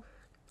cool.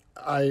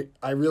 I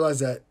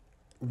realized that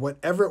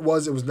whatever it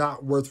was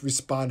not worth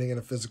responding in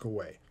a physical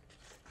way.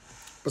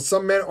 But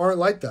some men aren't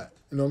like that.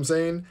 You know what I'm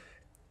saying?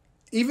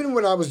 Even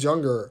when I was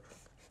younger,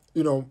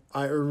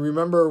 I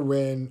remember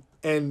when,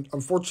 and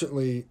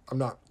unfortunately, I'm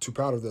not too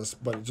proud of this,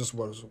 but it just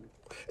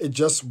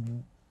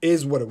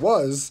is what it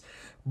was.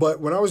 But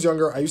when I was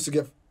younger, I used to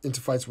get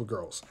into fights with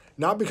girls.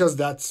 Not because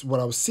that's what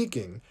I was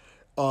seeking.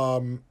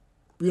 When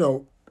I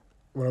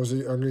was a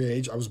younger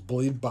age, I was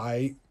bullied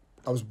by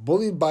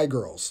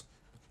girls.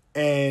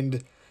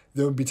 And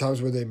there would be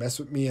times where they messed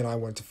with me and I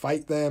went to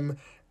fight them.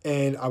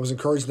 And I was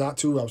encouraged not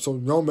to. I was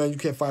told, no, man, you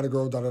can't fight a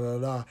girl,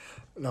 da-da-da-da.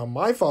 Now,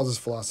 my father's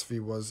philosophy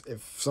was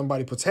if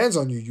somebody puts hands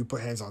on you, you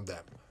put hands on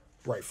them.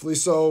 Rightfully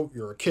so.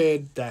 You're a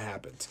kid. That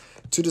happens.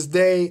 To this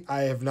day,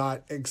 I have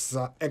not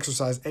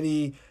exercised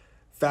any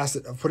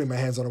facet of putting my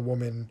hands on a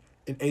woman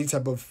in any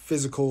type of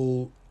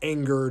physical,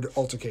 angered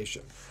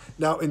altercation.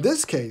 Now, in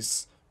this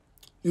case,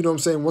 you know what I'm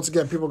saying? Once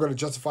again, people are going to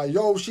justify,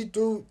 yo, she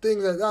threw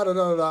things that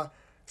da-da-da-da-da.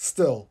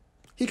 Still,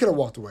 he could have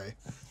walked away.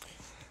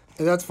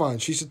 And that's fine.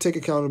 She should take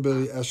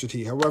accountability, as should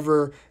he.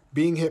 However,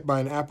 being hit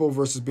by an apple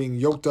versus being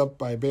yoked up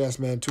by a big-ass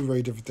man, two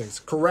very different things.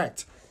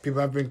 Correct.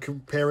 People have been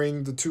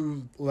comparing the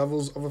two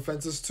levels of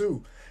offenses,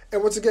 too.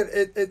 And once again,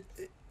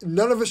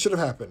 none of it should have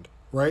happened,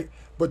 right?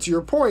 But to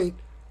your point,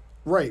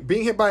 right,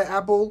 being hit by an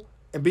apple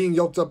and being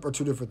yoked up are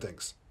two different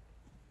things.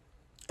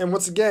 And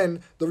once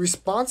again, the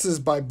responses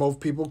by both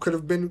people could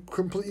have been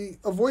completely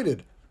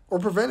avoided or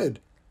prevented.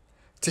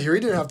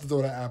 Tahiry didn't have to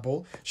throw that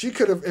apple. She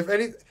could have,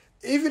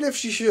 even if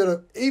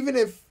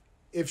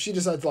she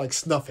decided to like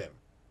snuff him.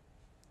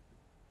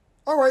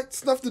 All right,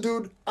 snuff the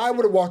dude. I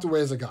would have walked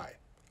away as a guy.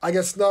 I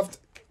get snuffed.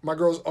 My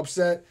girl's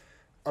upset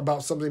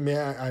about something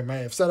I might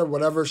have said or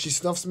whatever. She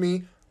snuffs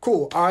me.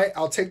 Cool. All right,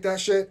 I'll take that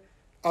shit.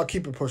 I'll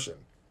keep it pushing.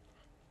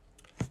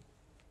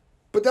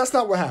 But that's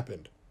not what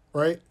happened,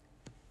 right?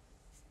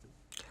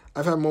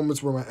 I've had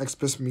moments where my ex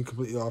pissed me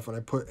completely off and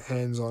I put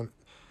hands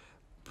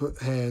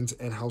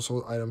and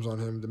household items on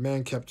him. The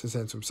man kept his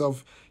hands to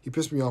himself. He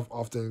pissed me off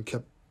often and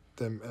kept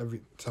them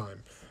every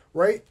time.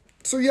 Right?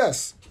 So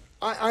yes,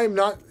 I am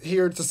not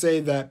here to say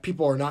that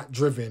people are not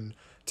driven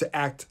to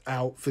act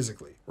out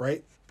physically,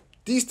 right?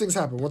 These things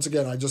happen. Once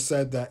again, I just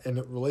said that in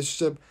a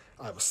relationship,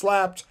 I was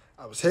slapped,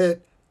 I was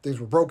hit, things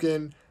were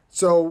broken.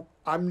 So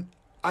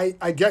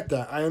I get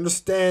that. I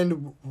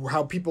understand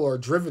how people are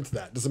driven to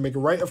that. Does it make it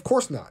right? Of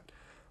course not.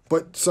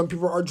 But some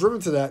people are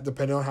driven to that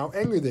depending on how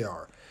angry they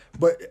are.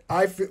 But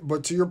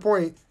to your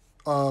point,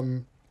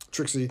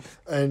 Trixie,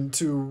 and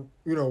to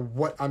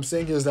what I'm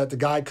saying here is that the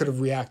guy could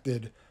have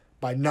reacted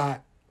by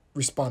not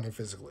responding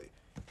physically.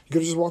 He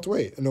could have just walked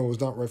away. And no, it was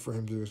not right for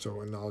him to do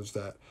so. Acknowledge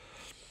that.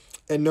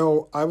 And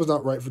no, I was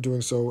not right for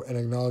doing so, and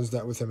acknowledge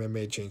that with him and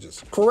made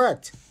changes.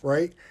 Correct,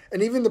 right?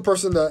 And even the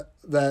person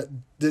that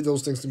did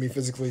those things to me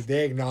physically,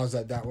 they acknowledged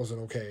that that wasn't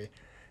okay,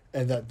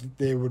 and that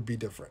they would be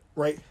different,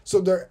 right?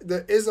 So there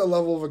is a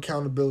level of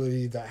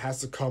accountability that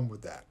has to come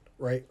with that,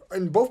 right?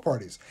 In both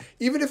parties.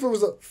 Even if it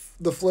was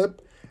the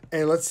flip,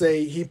 and let's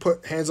say he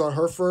put hands on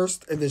her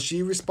first, and then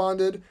she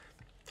responded,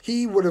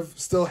 he would have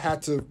still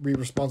had to be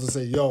responsive and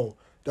say, yo,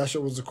 that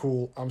shit wasn't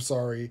cool. I'm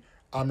sorry.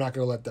 I'm not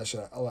going to let that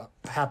shit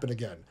happen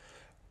again.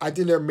 I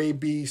think there may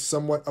be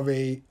somewhat of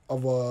a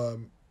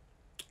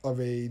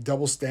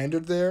double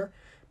standard there,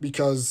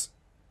 because,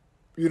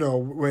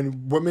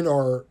 when women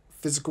are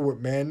physical with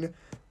men,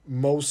 in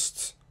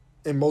most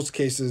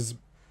cases,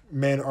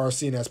 men are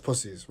seen as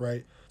pussies,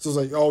 right? So it's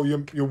like, oh,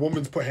 your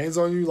woman's put hands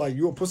on you, like,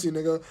 you a pussy,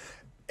 nigga.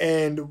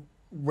 And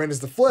when it's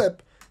the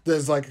flip,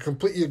 there's like a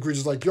completely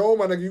egregious, like, yo,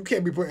 my nigga, you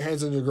can't be putting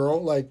hands on your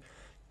girl, like.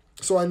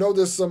 So I know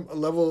there's some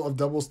level of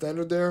double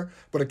standard there,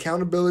 but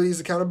accountability is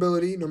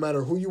accountability, no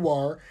matter who you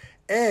are.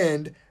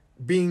 And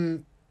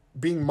being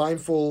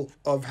mindful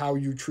of how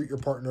you treat your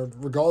partner,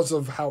 regardless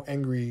of how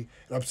angry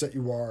and upset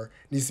you are,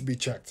 needs to be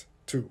checked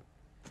too.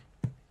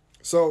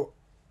 So,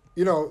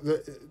 as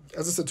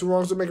I said, two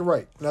wrongs don't make it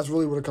right. And that's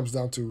really what it comes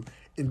down to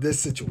in this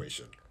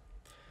situation.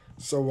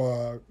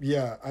 So,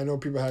 yeah, I know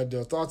people had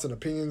their thoughts and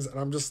opinions, and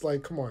I'm just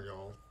like, come on,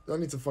 y'all. Y'all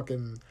need to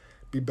fucking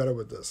be better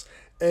with this.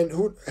 And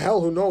who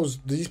knows?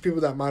 These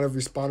people that might have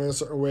responded in a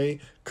certain way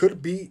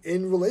could be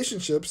in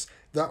relationships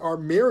that are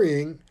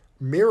mirroring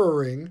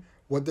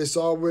what they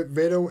saw with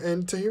Vado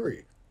and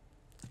Tahiry.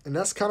 And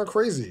that's kind of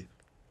crazy.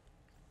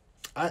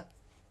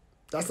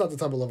 That's not the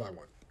type of love I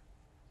want.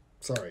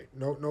 Sorry.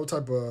 No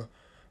type of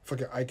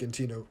fucking Ike and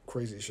Tina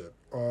crazy shit.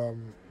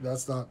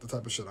 That's not the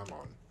type of shit I'm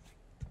on.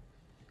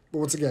 But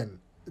once again,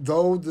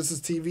 though this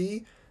is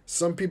TV,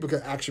 some people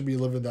could actually be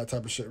living that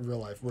type of shit in real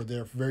life, where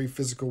they're very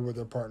physical with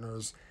their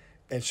partners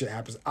and shit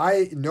happens.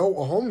 I know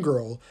a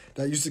homegirl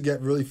that used to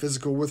get really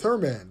physical with her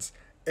mans.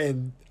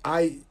 And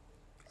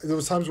there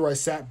was times where I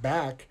sat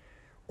back,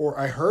 or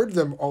I heard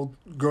them all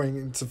going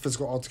into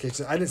physical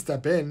altercations. I didn't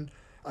step in.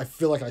 I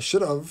feel like I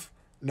should have.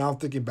 Now I'm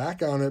thinking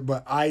back on it,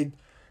 but I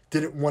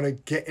didn't want to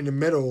get in the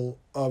middle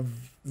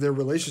of their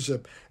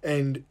relationship.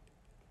 And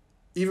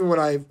even when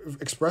I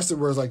expressed it,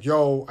 where it's like,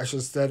 yo, I should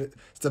have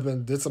stepped in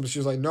and did something, she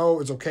was like,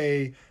 no, it's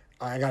okay.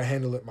 I got to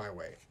handle it my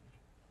way.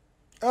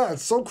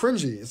 It's so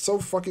cringy. It's so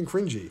fucking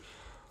cringy.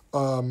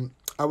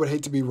 I would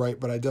hate to be right,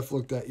 but I definitely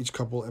looked at each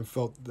couple and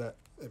felt that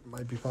it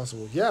might be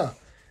possible. Yeah.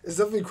 It's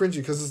definitely cringy,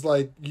 because it's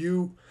like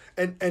you...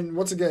 And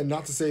once again,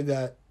 not to say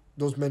that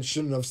those men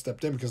shouldn't have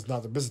stepped in because it's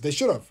not their business. They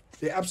should have.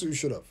 They absolutely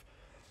should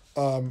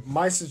have.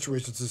 My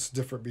situation is just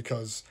different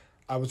because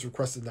I was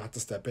requested not to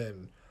step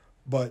in.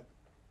 But,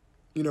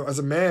 as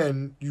a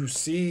man, you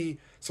see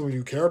someone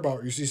you care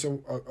about, you see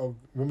a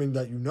woman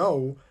that you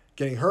know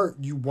getting hurt,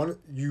 you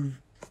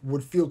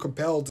would feel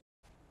compelled to...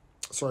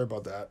 Sorry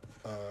about that.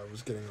 I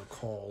was getting a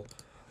call.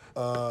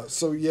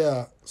 So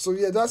yeah,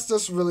 that's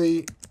just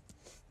really...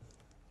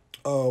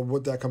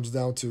 what that comes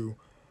down to.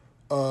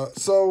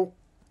 So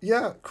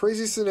yeah,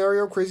 crazy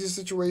scenario, crazy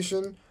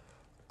situation.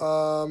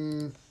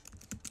 And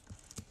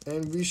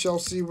we shall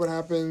see what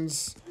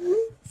happens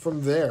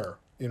from there,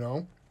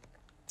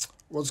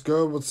 What's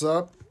good, what's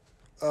up?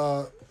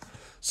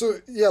 So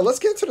yeah, let's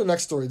get into the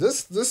next story.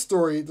 This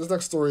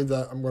next story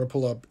that I'm going to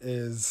pull up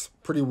is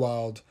pretty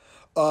wild.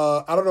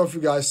 I don't know if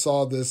you guys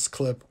saw this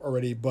clip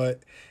already, but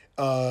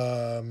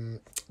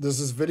there's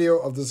this video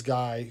of this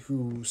guy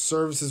who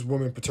serves his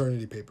woman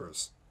paternity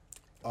papers.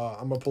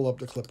 I'm going to pull up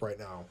the clip right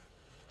now.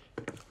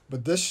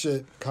 But this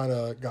shit kind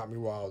of got me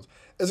wild.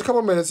 It's a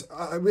couple minutes.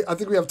 I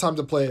think we have time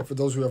to play it for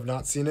those who have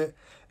not seen it,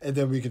 and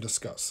then we can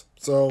discuss.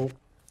 So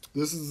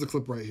this is the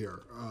clip right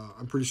here.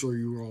 I'm pretty sure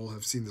you all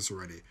have seen this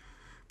already.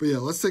 But yeah,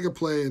 let's take a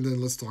play, and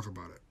then let's talk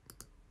about it.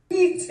 What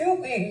are you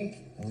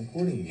doing? I'm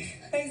recording you.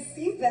 I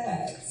see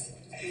that.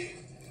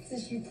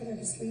 Did you put her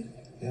to sleep?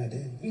 Yeah, I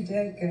did. You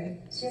did? Good.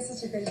 She had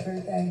such a great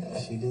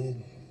birthday. She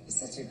did. You're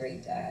such a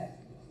great dad.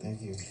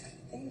 Thank you.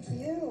 Thank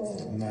you.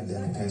 I'm not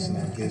done passing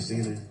out gifts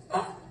either.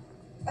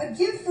 A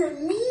gift for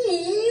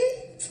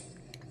me?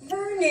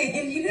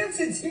 Vernon, you didn't have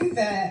to do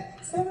that.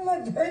 It's not my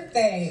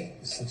birthday.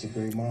 You're such a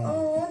great mom.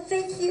 Oh,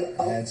 thank you.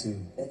 I had to.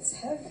 It's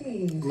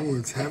heavy. Oh,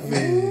 it's heavy.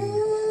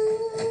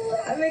 Ooh,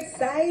 I'm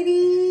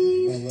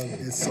excited. I love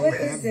it. It's so What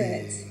heavy.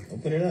 is it?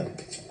 Open it up.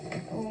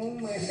 Oh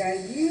my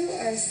God, you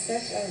are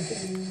such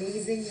an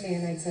amazing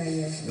man, I tell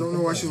you. Don't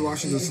know why she's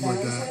watching this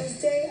like that.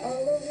 Valentine's Day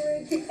all over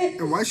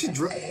And why is she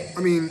dressed?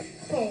 I mean,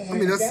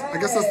 that's. I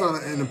guess that's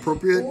not an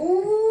appropriate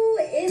Ooh,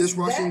 it's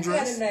dishwashing that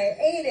dress. kind of night,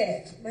 ain't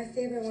it? My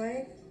favorite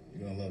wine.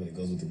 You're gonna love it. It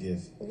goes with the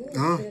gift. Ooh,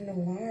 Huh? put it in the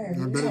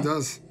wine. I bet it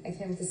does. I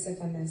can't wait to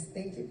sip on this.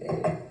 Thank you, babe.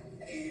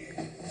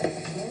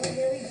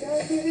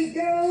 Oh, here we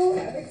go.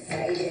 I'm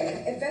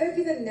excited. It better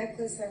be the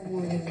necklace I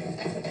wanted.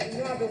 You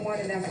know I've been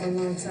wanting that for a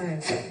long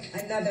time.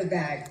 Another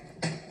bag.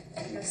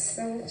 You're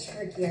so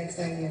tricky, I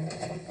tell you.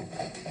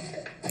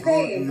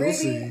 Hey, you'll really?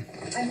 see.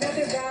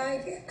 Another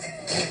bag?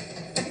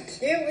 I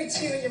can't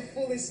with you and your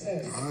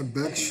foolishness. I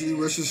bet she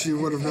wishes she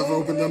would have never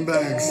opened them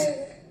bags.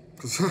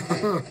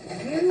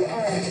 You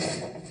are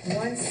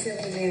one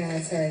silly man,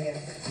 I tell you.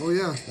 Oh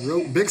yeah,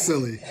 real big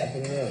silly.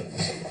 Open it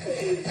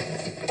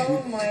up.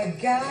 Oh my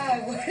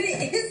God, what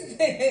is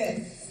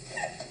this?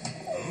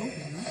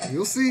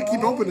 You'll see.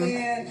 Keep opening.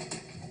 Man.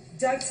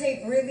 Duct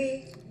tape,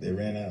 really? They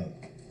ran out.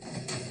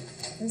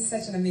 You're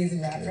such an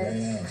amazing They rapper.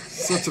 ran out.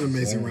 Such an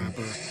amazing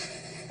rapper.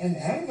 An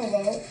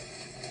envelope?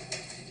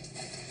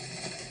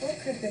 What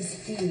could this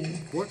be?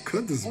 What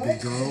could this be, What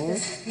could girl?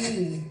 this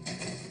be?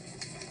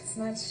 It's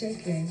not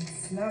shaking.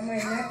 It's not my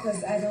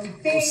necklace, I don't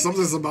Oh, think.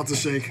 something's about to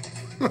shake.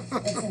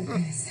 It's in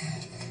this.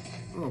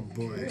 Oh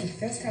boy. Ooh, it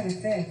feels kind of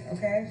thick.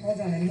 Okay, hold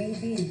on. It may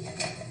be.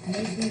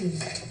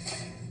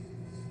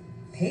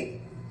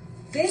 Pape?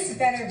 This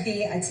better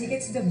be a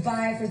ticket to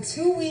Dubai for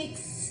 2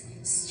 weeks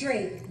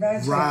straight.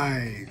 Round trip.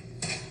 Right.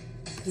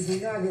 Because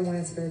you know I've been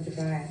wanting to go to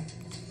Dubai.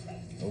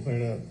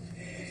 Open it up.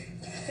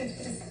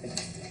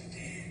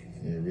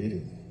 Yeah, read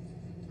it.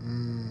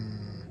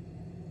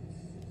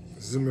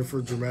 Zoom in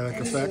for dramatic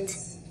effect.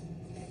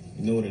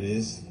 You know what it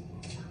is?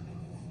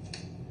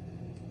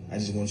 I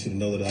just want you to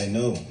know that I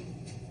know.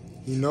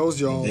 He knows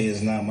y'all. They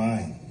is not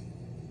mine.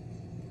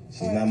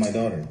 She's not my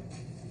daughter.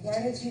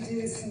 Why did you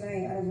do this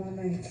tonight out of all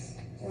nights?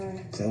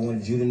 Why? Because I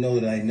wanted you to know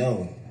that I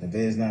know Nevaeh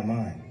is not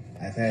mine.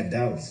 I've had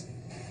doubts.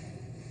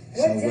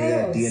 What So with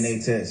that doubts?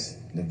 DNA test,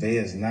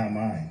 Nevaeh is not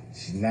mine.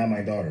 She's not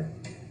my daughter.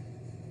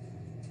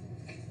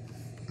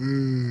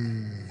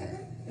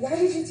 Why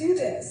would you do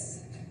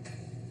this?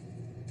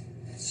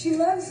 She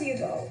loves you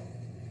though.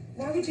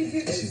 Why would you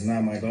do this? She's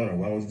not my daughter.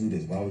 Why would you do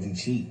this? Why would you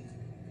cheat?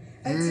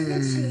 I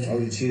didn't cheat. Why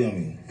would you cheat on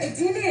me? I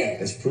didn't.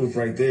 That's proof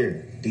right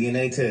there.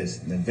 DNA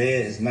test.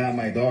 Nevaeh is not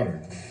my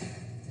daughter.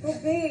 Oh,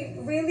 babe,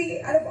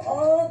 really? Out of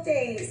all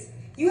days,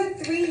 you had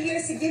 3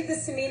 years to give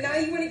this to me. Now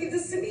you want to give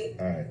this to me?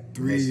 All right.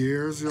 3 listen.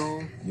 years,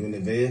 y'all. You and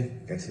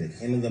Nevaeh got to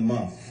the end of the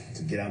month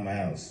to get out my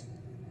house.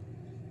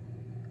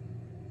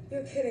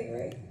 You're kidding,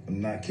 right? I'm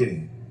not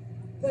kidding.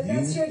 But You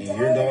that's your and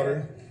daughter. your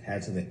daughter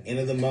had to the end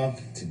of the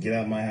month to get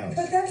out my house.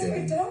 But that's Kelly.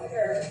 your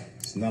daughter.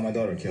 It's not my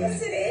daughter, Kelly.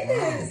 Yes, it The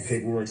is.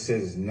 paperwork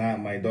says it's not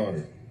my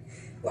daughter.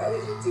 Why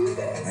would you do I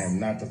this? am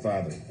not the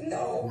father.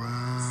 No.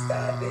 Wow.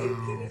 Stop, babe.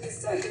 Can we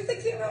just talk? Get the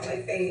camera out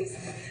my face.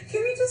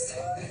 Can we just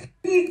talk?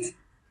 Wait.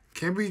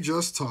 Can we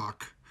just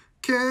talk?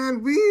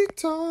 Can we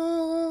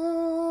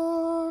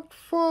talk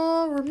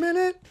for a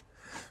minute?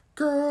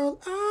 Girl,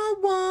 I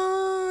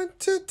want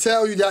to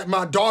tell you that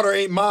my daughter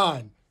ain't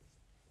mine.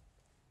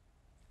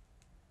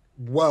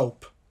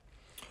 Welp.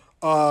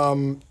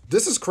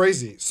 This is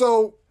crazy.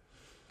 So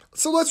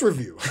let's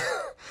review.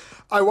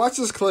 I watched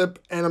this clip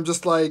and I'm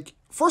just like,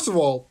 first of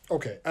all,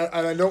 okay,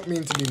 and I don't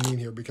mean to be mean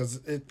here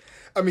because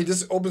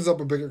this opens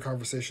up a bigger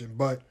conversation,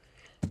 but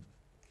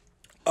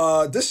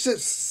this shit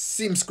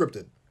seems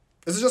scripted.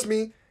 Is it just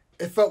me?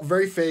 It felt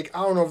very fake.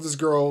 I don't know if this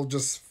girl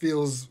just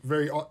feels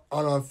very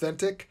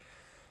unauthentic,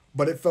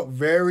 but it felt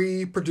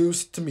very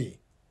produced to me.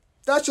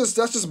 That's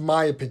just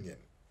my opinion.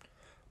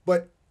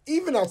 But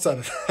even outside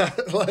of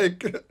that,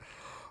 like,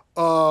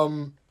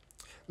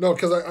 no,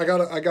 because I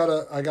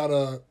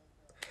gotta.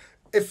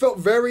 It felt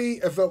very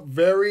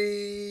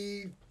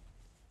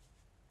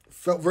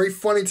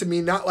funny to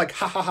me. Not like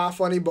ha ha ha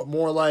funny, but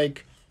more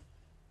like,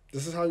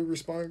 this is how you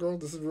respond, girl.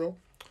 This is real.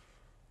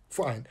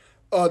 Fine.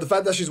 The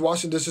fact that she's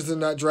washing dishes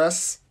in that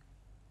dress,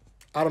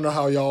 I don't know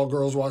how y'all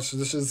girls wash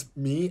dishes.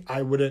 Me,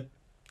 I wouldn't.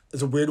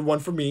 It's a weird one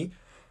for me.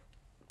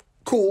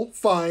 Cool,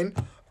 fine.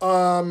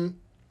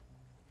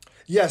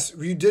 Yes,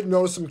 you did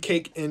notice some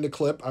cake in the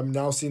clip. I'm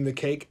now seeing the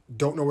cake.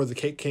 Don't know where the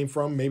cake came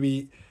from.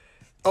 Maybe.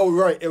 Oh,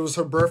 right. It was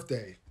her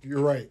birthday.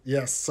 You're right.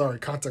 Yes. Sorry.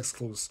 Context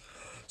clues.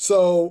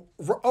 So,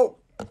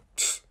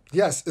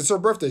 yes, it's her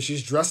birthday.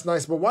 She's dressed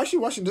nice. But why is she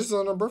washing dishes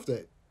on her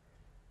birthday?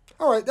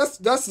 All right.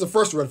 That's the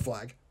first red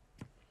flag.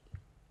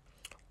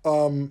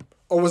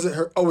 Was it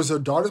her? Oh, was her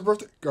daughter's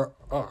birthday?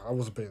 Oh, I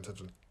wasn't paying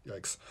attention.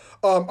 Yikes.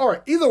 All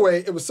right. Either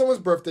way, it was someone's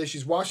birthday.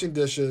 She's washing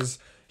dishes.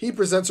 He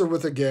presents her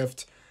with a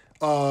gift.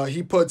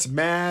 He puts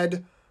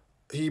bags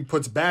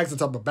on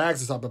top of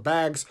bags on top of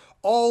bags,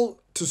 all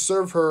to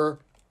serve her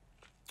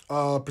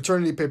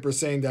paternity papers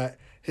saying that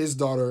his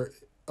daughter,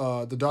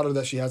 the daughter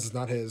that she has is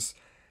not his.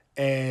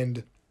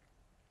 And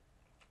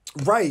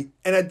right.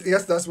 And I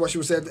guess that's what she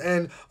was saying at the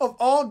end. Of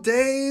all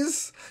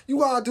days, you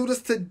gotta do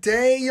this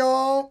today,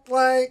 y'all.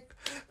 Like,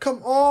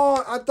 come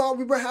on. I thought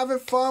we were having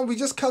fun. We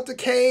just cut the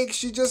cake.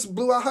 She just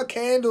blew out her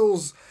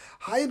candles.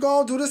 How you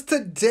gonna do this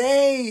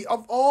today?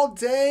 Of all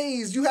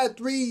days, you had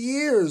 3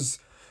 years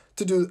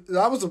to do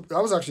that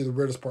was actually the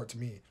weirdest part to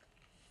me.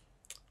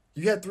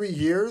 You had 3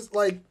 years,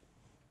 like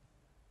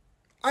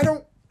I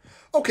don't.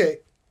 Okay,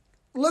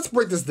 let's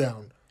break this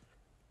down.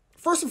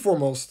 First and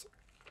foremost,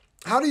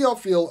 how do y'all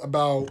feel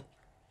about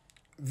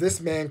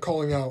this man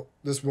calling out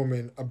this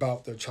woman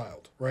about their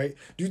child, right?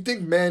 Do you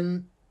think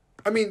men,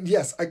 I mean,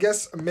 yes, I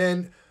guess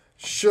men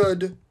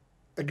should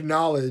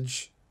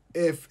acknowledge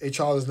if a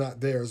child is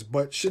not theirs,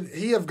 but should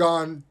he have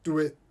gone through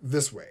it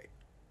this way?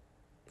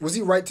 Was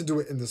he right to do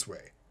it in this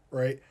way,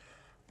 right?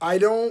 I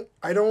don't,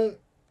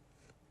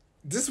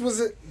 this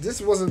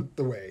wasn't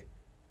the way.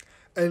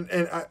 And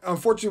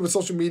unfortunately with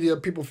social media,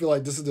 people feel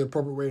like this is the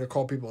appropriate way to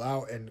call people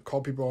out and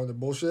call people on the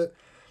bullshit.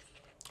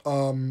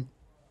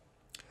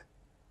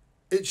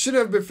 It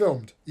shouldn't have been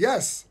filmed.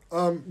 Yes,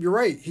 you're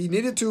right. He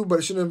needed to, but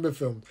it shouldn't have been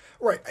filmed.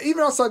 Right.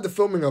 Even outside the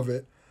filming of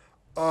it,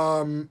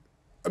 I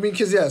mean,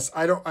 because yes,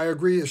 I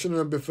agree it shouldn't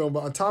have been filmed.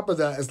 But on top of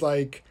that, it's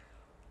like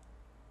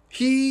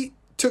he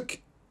took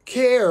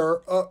care.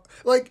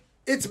 Like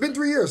it's been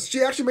 3 years.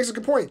 She actually makes a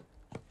good point,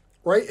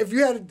 right? If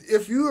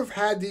you have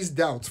had these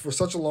doubts for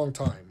such a long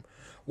time,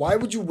 why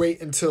would you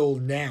wait until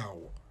now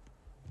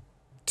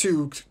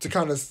to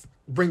kind of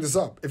bring this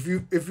up? If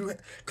you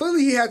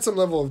clearly he had some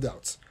level of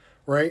doubts,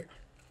 right?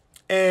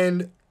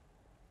 And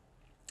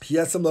he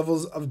had some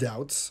levels of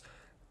doubts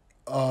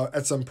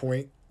at some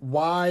point.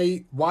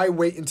 Why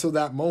wait until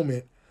that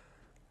moment?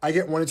 I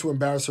get wanting to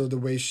embarrass her the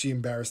way she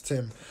embarrassed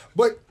him,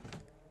 but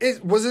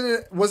it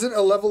wasn't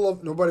a level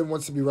of nobody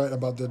wants to be right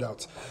about their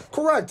doubts.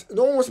 Correct.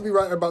 No one wants to be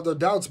right about their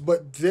doubts,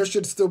 but there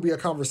should still be a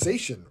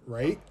conversation,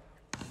 right?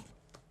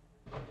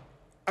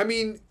 I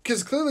mean,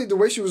 because clearly the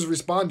way she was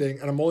responding,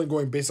 and I'm only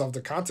going based off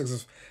the context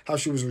of how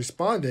she was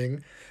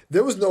responding,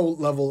 there was no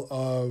level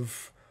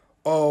of,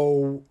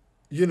 oh,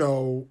 you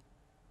know,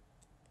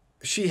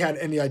 she had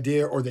any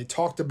idea or they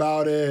talked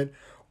about it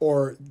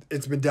or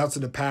it's been doubts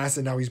in the past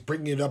and now he's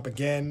bringing it up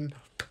again.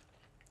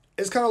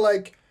 It's kind of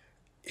like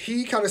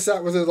he kind of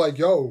sat with it like,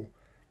 yo,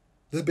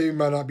 this baby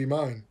might not be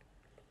mine.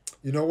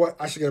 You know what?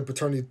 I should get a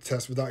paternity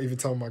test without even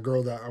telling my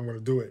girl that I'm going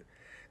to do it.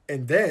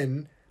 And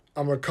then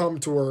I'm going to come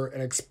to her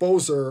and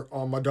expose her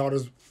on my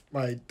daughter's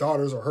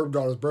or her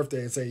daughter's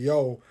birthday and say,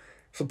 yo,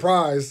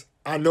 surprise,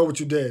 I know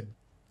what you did.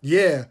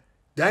 Yeah,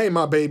 that ain't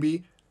my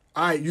baby.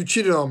 You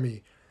cheated on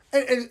me.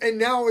 And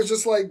now it's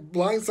just like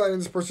blindsiding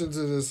this person to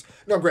this.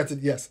 Now,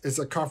 granted, yes, it's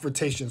a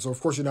confrontation, so of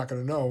course you're not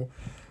going to know.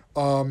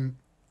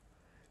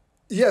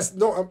 Yes,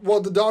 no,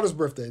 well, the daughter's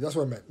birthday, that's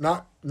what I meant.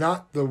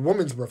 Not the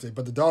woman's birthday,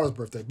 but the daughter's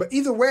birthday. But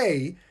either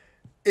way,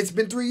 it's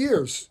been 3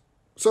 years.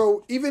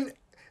 So even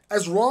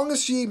as wrong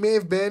as she may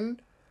have been,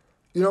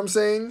 you know what I'm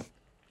saying?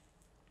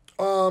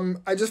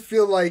 I just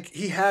feel like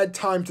he had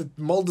time to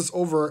mull this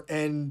over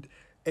and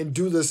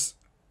do this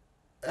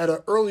at an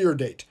earlier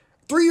date.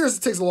 3 years,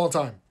 it takes a long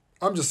time.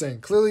 I'm just saying.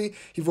 Clearly,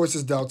 he voiced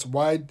his doubts.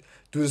 Why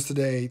do this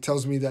today?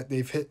 Tells me that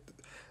they've hit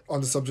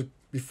on the subject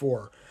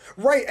before.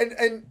 Right,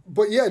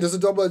 but yeah, there's a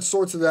double-edged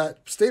sword to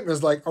that statement.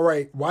 It's like, all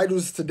right, why do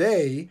this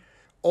today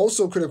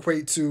also could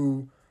equate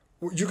to,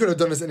 you could have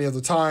done this any other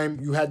time.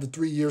 You had the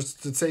 3 years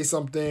to say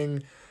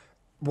something,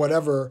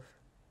 whatever.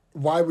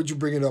 Why would you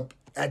bring it up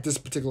at this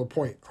particular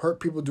point?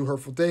 Hurt people do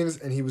hurtful things,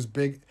 and he was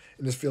big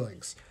in his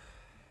feelings.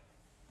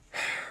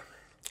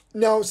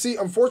 Now, see,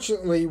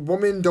 unfortunately,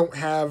 women don't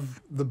have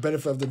the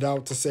benefit of the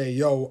doubt to say,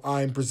 yo,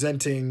 I'm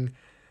presenting,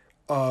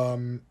 he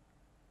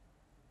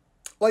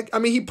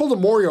pulled a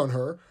Maury on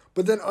her,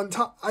 but then on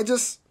top, I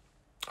don't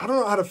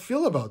know how to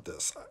feel about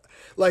this.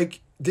 Like,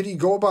 did he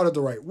go about it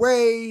the right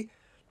way?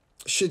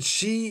 Should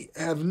she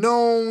have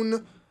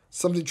known?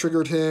 Something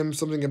triggered him.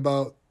 Something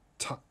about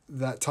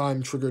that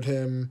time triggered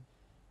him.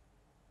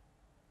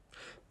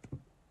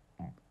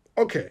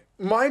 Okay,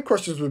 my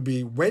questions would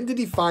be, when did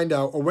he find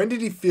out, or when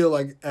did he feel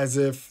like as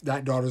if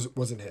that daughter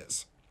wasn't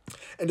his?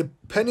 And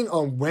depending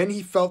on when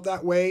he felt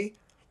that way,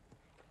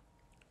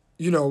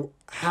 you know,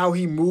 how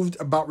he moved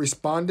about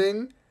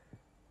responding,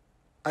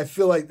 I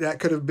feel like that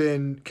could have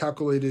been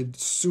calculated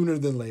sooner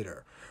than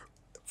later.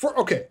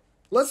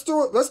 Let's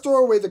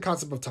throw away the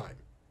concept of time,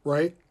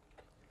 right?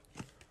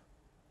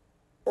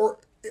 Or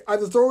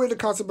either throw away the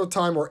concept of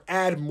time or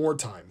add more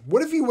time.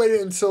 What if he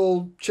waited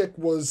until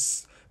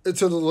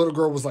the little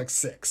girl was like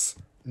 6,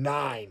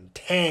 9,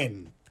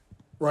 10,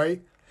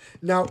 right?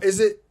 Now, is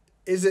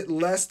it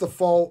less the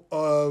fault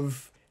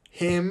of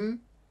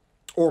him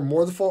or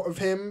more the fault of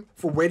him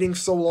for waiting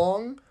so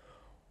long?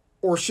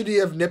 Or should he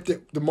have nipped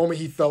it the moment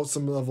he felt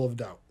some level of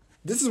doubt?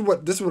 This is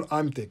what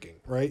I'm thinking,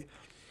 right?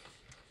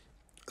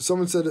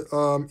 Someone said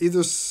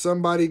either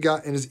somebody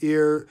got in his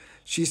ear,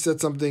 she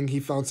said something, he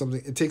found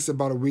something. It takes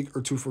about a week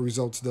or two for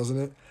results, doesn't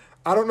it?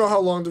 I don't know how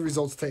long the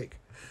results take.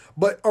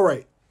 But, all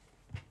right.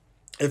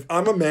 If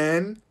I'm a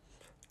man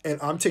and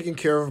I'm taking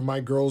care of my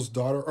girl's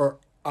daughter, or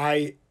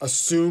I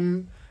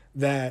assume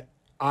that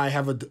I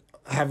have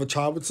a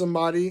child with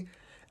somebody,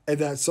 and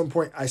that at some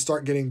point I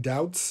start getting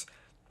doubts,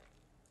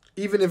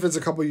 even if it's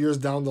a couple of years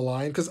down the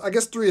line, because I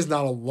guess 3 is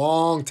not a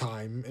long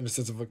time in the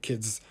sense of a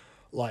kid's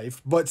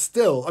life, but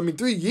still,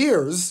 3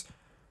 years,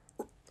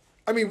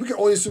 we can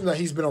only assume that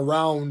he's been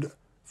around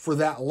for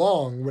that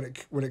long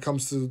when it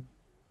comes to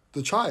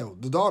the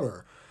child, the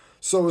daughter.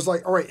 So it's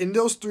like, all right, in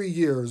those 3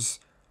 years,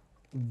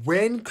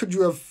 when could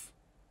you have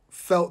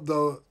felt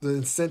the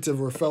incentive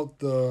or felt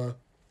the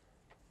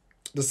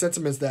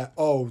sentiments that,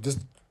 oh, this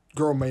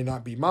girl may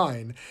not be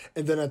mine?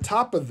 And then on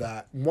top of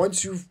that,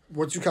 once you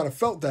kind of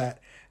felt that,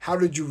 how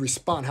did you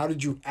respond? How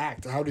did you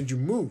act? How did you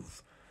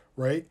move?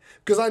 Right?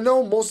 Because I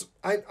know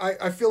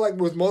I feel like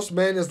with most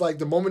men, it's like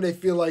the moment they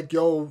feel like,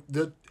 yo,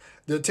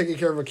 they're taking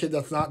care of a kid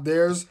that's not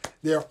theirs,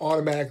 they're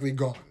automatically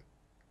gone.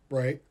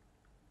 Right?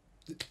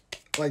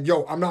 Like,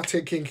 yo, I'm not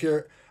taking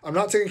care of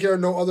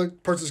no other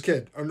person's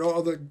kid or no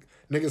other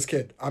nigga's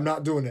kid. I'm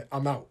not doing it.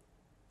 I'm out.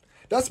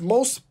 That's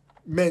most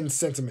men's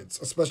sentiments,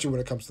 especially when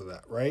it comes to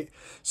that, right?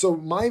 So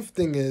my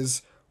thing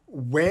is,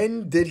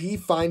 when did he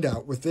find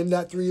out within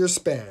that 3-year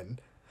span?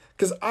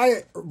 Because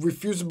I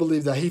refuse to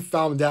believe that he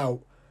found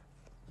out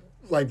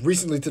like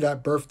recently to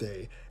that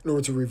birthday in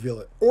order to reveal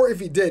it. Or if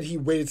he did, he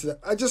waited to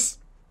that.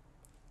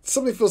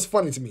 Something feels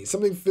funny to me.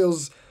 Something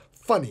feels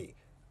funny,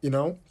 you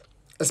know?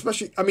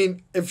 Especially, I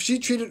mean, if she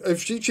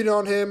cheated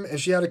on him and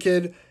she had a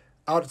kid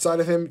outside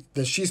of him,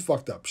 then she's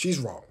fucked up. She's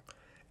wrong.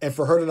 And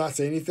for her to not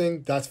say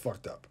anything, that's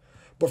fucked up.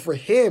 But for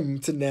him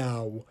to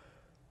now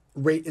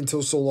wait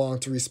until so long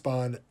to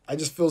respond, I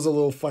just feels a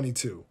little funny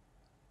too.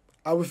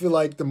 I would feel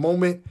like the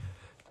moment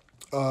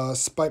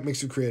spite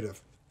makes you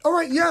creative. All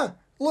right, yeah.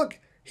 Look,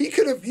 he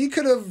could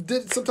have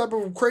did some type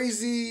of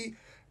crazy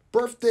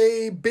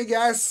birthday big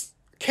ass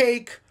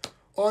cake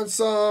on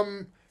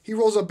some. He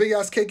rolls a big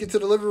ass cake into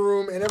the living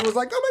room and everyone's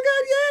like, "Oh my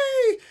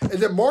god, yay!"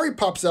 And then Maury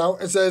pops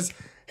out and says,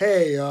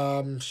 "Hey,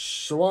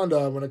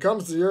 Shawanda, when it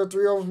comes to your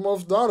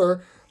 3-year-old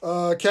daughter,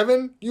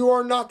 Kevin, you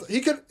are not."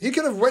 He could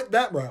have went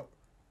that route,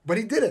 but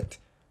he didn't.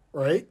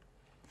 Right?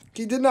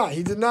 He did not.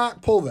 He did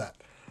not pull that.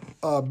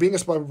 Being a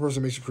spiteful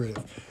person makes you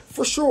creative,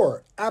 for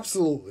sure,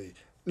 absolutely.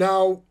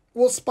 Now,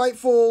 well,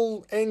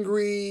 spiteful,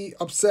 angry,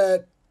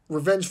 upset,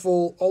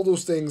 revengeful, all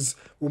those things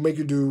will make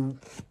you do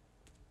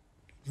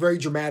very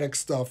dramatic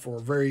stuff or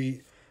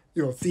very,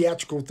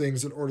 theatrical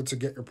things in order to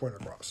get your point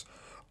across.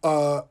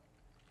 But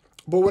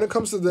when it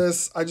comes to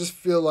this, I just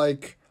feel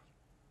like,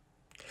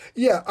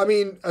 yeah, I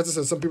mean, as I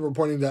said, some people are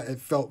pointing that it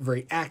felt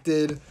very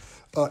acted.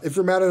 If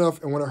you're mad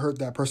enough and want to hurt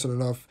that person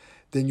enough,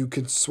 then you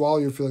can swallow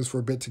your feelings for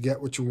a bit to get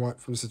what you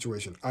want from the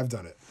situation. I've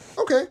done it.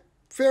 Okay,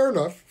 fair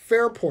enough.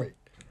 Fair point.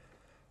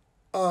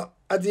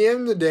 At the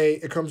end of the day,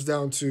 it comes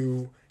down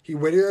to he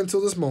waited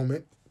until this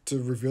moment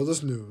to reveal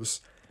this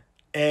news,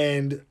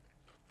 and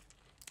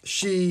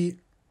she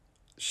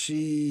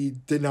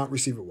did not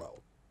receive it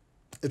well.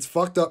 It's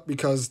fucked up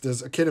because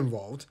there's a kid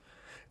involved.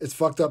 It's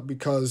fucked up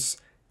because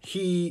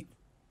he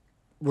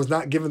was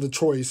not given the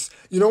choice.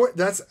 You know what?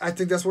 I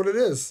think that's what it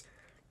is.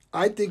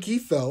 I think he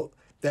felt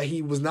that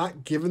he was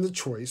not given the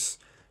choice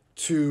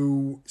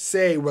to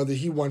say whether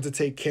he wanted to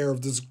take care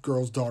of this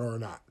girl's daughter or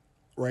not,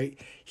 right?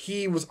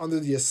 He was under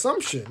the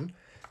assumption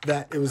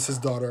that it was his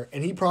daughter,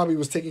 and he probably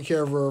was taking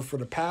care of her for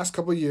the past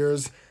couple of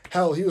years.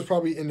 Hell, he was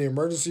probably in the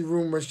emergency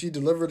room when she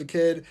delivered the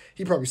kid.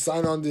 He probably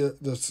signed on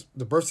the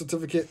birth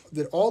certificate,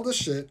 did all this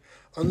shit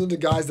under the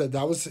guise that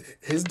was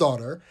his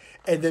daughter,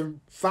 and then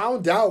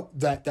found out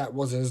that that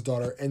wasn't his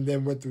daughter, and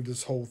then went through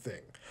this whole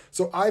thing.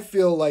 So I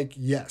feel like,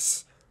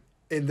 yes,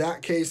 in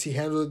that case, he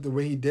handled it the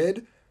way he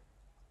did,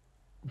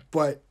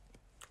 but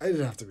it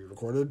didn't have to be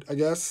recorded, I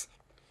guess.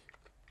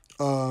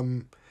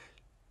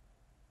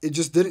 It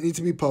just didn't need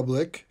to be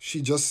public.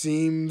 She just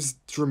seems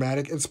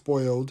dramatic and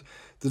spoiled.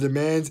 The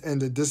demands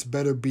and the "this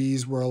better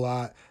be's" were a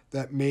lot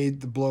that made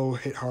the blow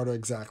hit harder.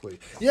 Exactly.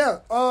 Yeah.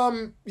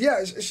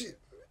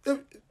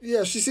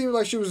 She seemed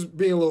like she was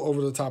being a little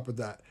over the top with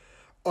that.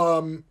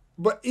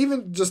 But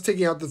even just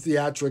taking out the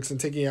theatrics and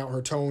taking out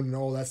her tone and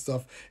all that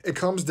stuff, it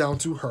comes down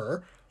to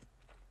her.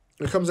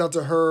 It comes down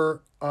to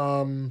her,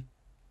 once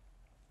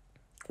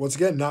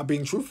again, not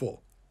being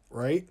truthful,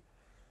 right?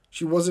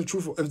 She wasn't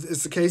truthful.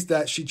 It's the case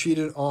that she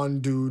cheated on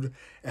dude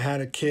and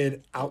had a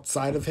kid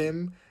outside of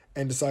him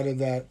and decided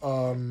that,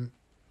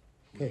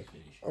 hey,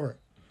 all right.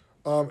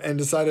 And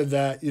decided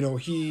that,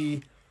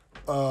 he,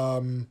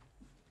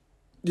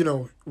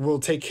 will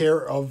take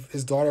care of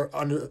his daughter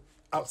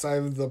outside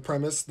of the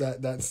premise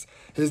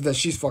that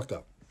she's fucked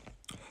up.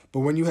 But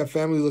when you have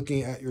family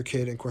looking at your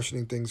kid and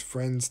questioning things,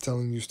 friends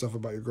telling you stuff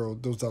about your girl,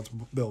 those doubts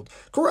build.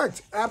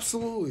 Correct.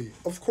 Absolutely.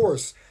 Of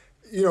course.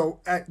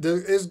 There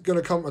is going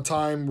to come a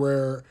time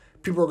where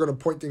people are going to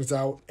point things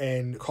out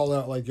and call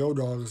out like, yo,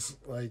 dogs,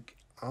 like,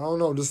 I don't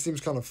know, this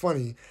seems kind of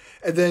funny.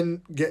 And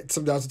then get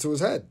some doubts into his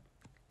head,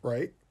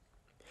 right?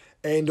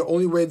 And the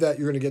only way that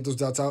you're going to get those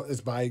doubts out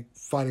is by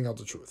finding out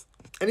the truth.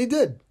 And he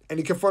did. And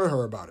he confronted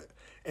her about it.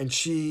 And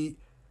she,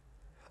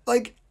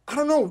 like, I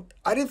don't know,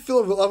 I didn't feel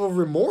a level of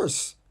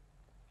remorse,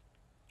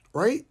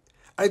 right?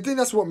 I think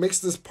that's what makes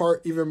this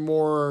part even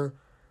more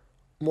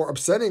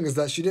upsetting, is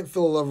that she didn't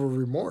feel a level of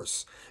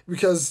remorse,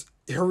 because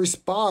her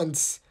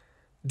response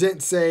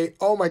didn't say,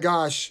 "Oh my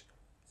gosh,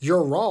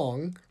 you're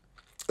wrong."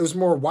 It was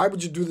more, "Why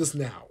would you do this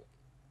now?"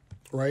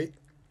 Right?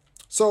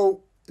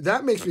 So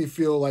that makes me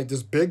feel like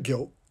this big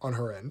guilt on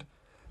her end.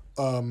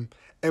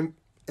 And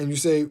and you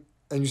say,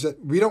 and you said,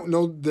 we don't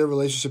know their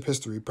relationship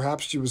history.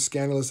 Perhaps she was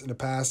scandalous in the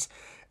past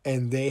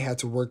and they had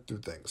to work through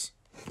things.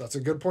 That's a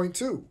good point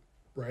too,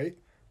 right?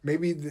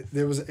 Maybe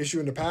there was an issue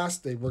in the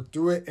past, they worked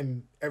through it,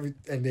 and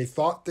they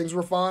thought things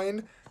were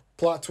fine.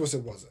 Plot twist,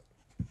 it wasn't.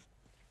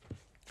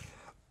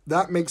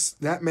 That makes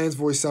that man's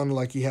voice sound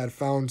like he had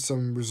found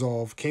some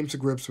resolve, came to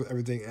grips with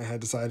everything, and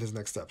had decided his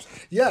next steps.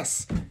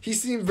 Yes, he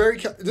seemed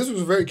this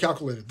was very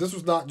calculated. This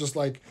was not just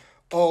like,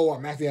 oh,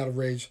 I'm acting out of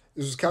rage.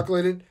 This was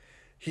calculated.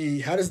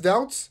 He had his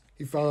doubts.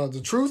 He found out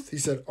the truth. He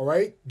said, all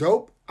right,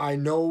 dope. I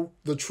know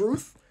the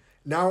truth.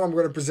 Now I'm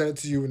going to present it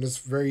to you in this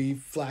very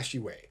flashy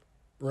way,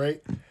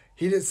 right?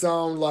 He didn't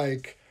sound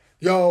like,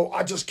 yo,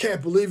 I just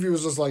can't believe you. He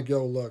was just like,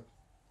 yo, look,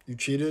 you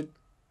cheated.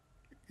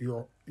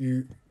 You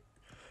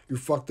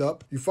fucked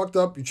up. You fucked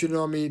up. You cheated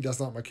on me.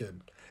 That's not my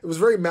kid. It was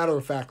very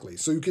matter-of-factly.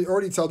 So you can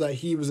already tell that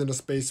he was in a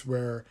space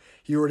where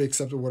he already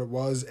accepted what it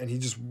was, and he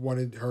just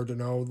wanted her to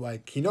know,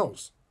 like, he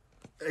knows.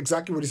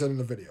 Exactly what he said in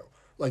the video.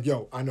 Like,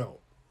 yo, I know.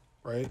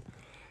 Right?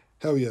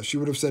 Hell yeah. She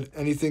would have said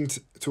anything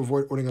to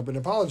avoid owning up and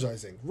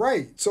apologizing.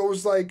 Right. So it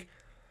was like,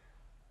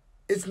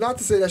 it's not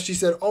to say that she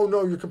said, oh,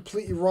 no, you're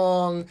completely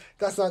wrong.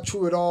 That's not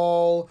true at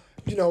all.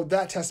 You know,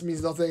 that test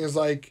means nothing. It's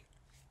like,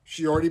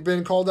 she already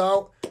been called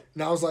out.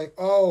 Now it's like,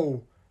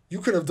 oh,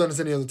 you could have done this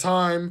any other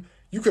time.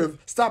 You could have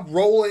stopped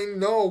rolling.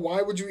 No,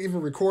 why would you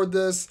even record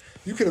this?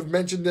 You could have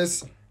mentioned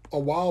this a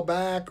while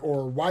back,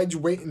 or why'd you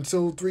wait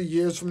until 3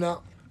 years from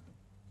now?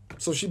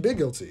 So she big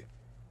guilty.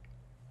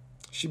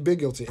 She big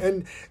guilty.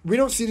 And we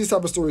don't see these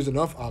type of stories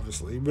enough,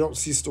 obviously. We don't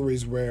see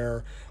stories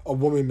where a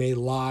woman may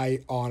lie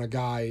on a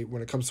guy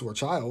when it comes to a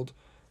child.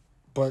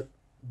 But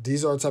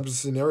these are types of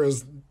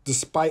scenarios,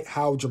 despite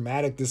how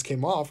dramatic this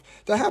came off,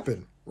 that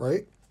happen,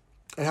 right?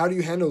 And how do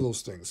you handle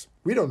those things?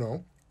 We don't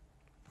know.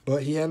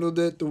 But he handled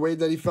it the way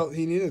that he felt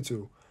he needed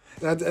to.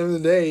 And at the end of the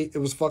day, it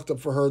was fucked up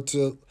for her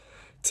to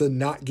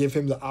not give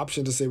him the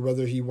option to say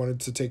whether he wanted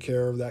to take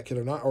care of that kid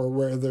or not, or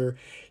whether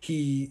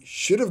he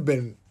should have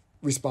been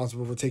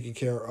responsible for taking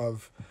care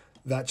of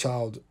that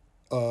child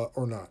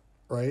or not,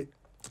 right?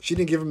 She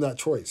didn't give him that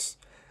choice.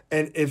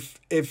 And if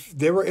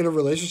they were in a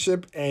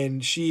relationship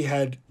and she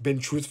had been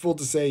truthful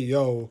to say,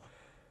 yo,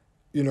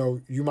 you know,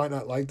 you might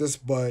not like this,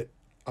 but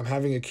I'm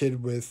having a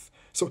kid with...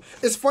 So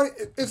it's funny.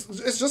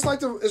 It's just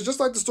like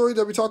the story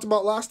that we talked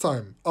about last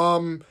time.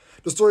 The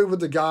story with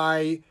the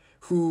guy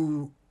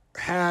who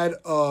had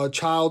a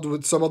child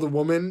with some other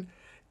woman,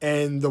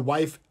 and the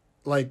wife,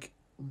 like,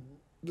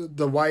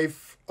 the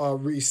wife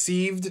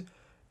received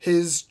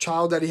his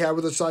child that he had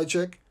with a side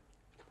chick.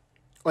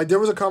 Like, there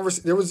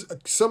was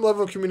some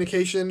level of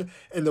communication,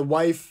 and the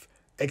wife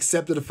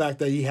accepted the fact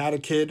that he had a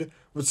kid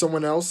with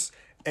someone else,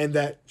 and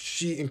that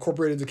she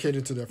incorporated the kid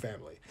into their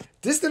family.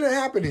 This didn't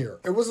happen here.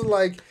 It wasn't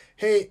like,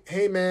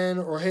 hey man,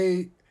 or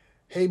hey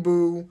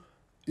boo,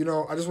 you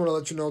know, I just want to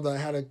let you know that I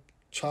had a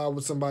child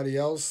with somebody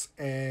else,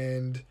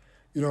 and,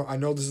 you know, I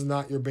know this is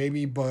not your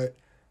baby, but,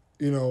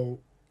 you know,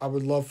 I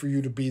would love for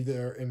you to be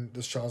there in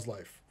this child's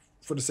life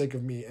for the sake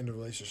of me and the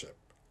relationship,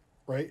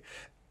 right?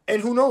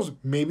 And who knows,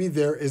 maybe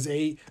there is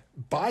a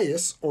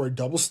bias or a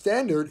double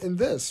standard in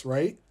this,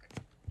 right?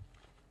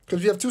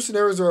 Because you have two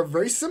scenarios that are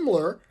very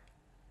similar,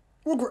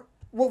 well,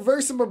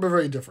 very similar but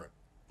very different,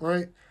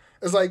 right?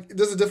 It's like,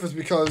 there's a difference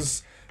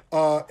because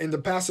in the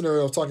past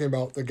scenario I was talking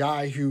about, the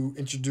guy who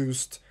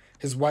introduced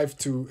his wife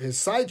to his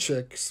side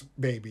chick's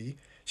baby,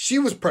 she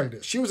was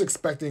pregnant. She was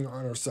expecting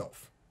on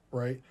herself,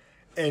 right?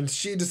 And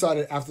she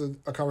decided after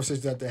a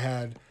conversation that they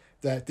had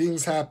that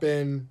things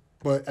happen,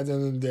 but at the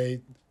end of the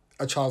day,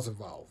 a child's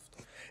involved.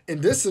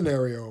 In this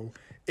scenario,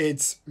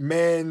 it's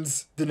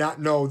man's did not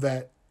know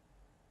that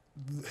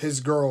his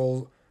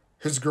girl's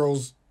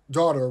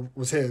daughter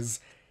was his.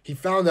 He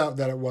found out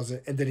that it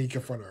wasn't, and then he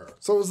confronted her.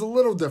 So it was a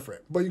little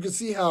different. But you can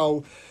see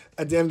how,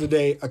 at the end of the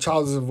day, a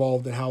child is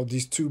involved and how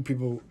these two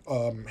people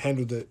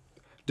handled it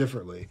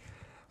differently.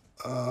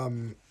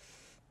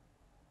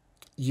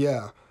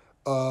 Yeah,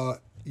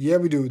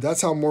 we do.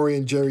 That's how Maury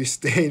and Jerry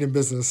stayed in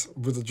business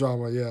with the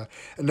drama, yeah.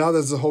 And now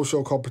there's a whole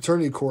show called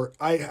Paternity Court.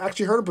 I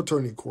actually heard of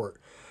Paternity Court.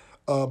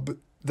 But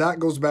that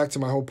goes back to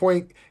my whole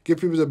point. Give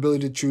people the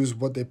ability to choose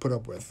what they put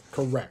up with.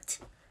 Correct.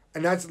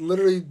 And that's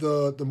literally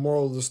the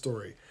moral of the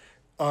story.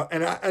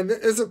 And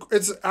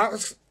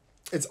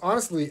it's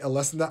honestly a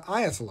lesson that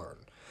I had to learn.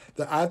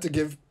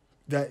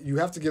 That you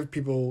have to give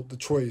people the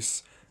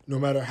choice, no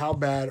matter how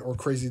bad or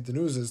crazy the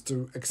news is,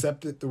 to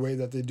accept it the way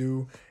that they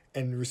do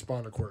and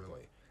respond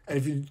accordingly. And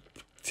if you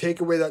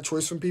take away that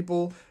choice from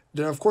people,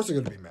 then of course they're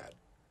going to be mad.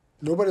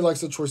 Nobody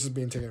likes the choices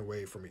being taken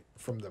away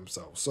from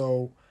themselves.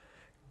 So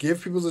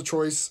give people the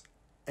choice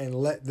and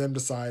let them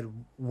decide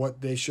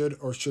what they should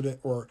or shouldn't,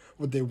 or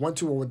what they want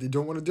to or what they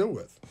don't want to deal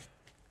with.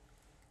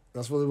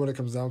 That's really what it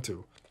comes down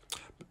to.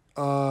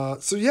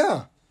 So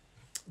yeah,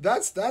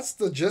 that's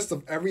the gist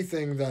of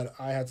everything that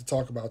I had to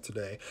talk about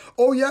today.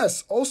 Oh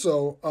yes,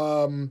 also,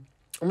 I'm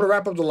going to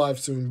wrap up the live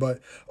soon, but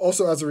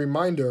also as a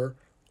reminder,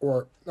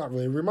 or not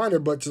really a reminder,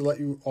 but to let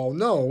you all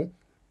know,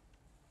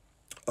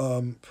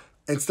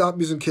 And stop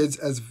using kids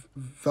as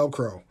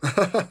Velcro.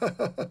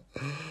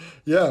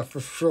 Yeah, for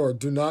sure.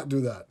 Do not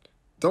do that.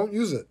 Don't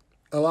use it.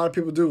 A lot of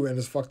people do, and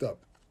it's fucked up.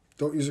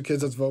 Don't use your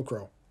kids as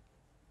Velcro.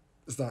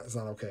 It's not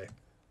okay.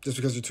 Just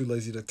because you're too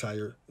lazy to tie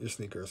your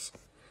sneakers.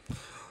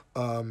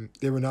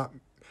 They were not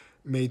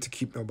made to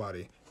keep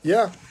nobody.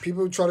 Yeah,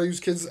 people try to use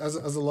kids as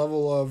a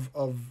level of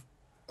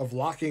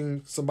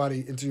locking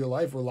somebody into your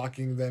life or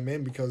locking them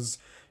in because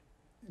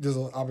there's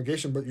an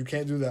obligation, but you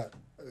can't do that.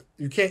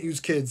 You can't use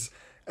kids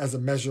as a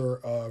measure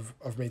of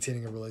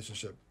maintaining a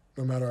relationship,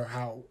 no matter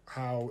how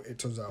it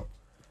turns out.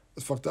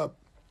 It's fucked up.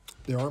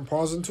 They aren't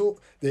pawns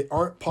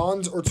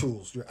or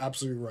tools. You're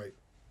absolutely right,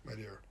 my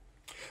dear.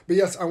 But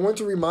yes, I want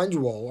to remind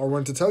you all, or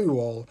want to tell you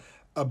all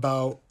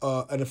about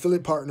an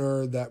affiliate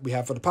partner that we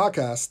have for the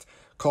podcast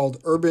called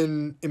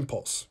Urban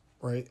Impulse,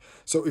 right?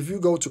 So if you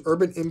go to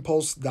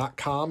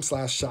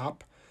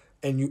urbanimpulse.com/shop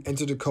and you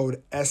enter the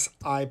code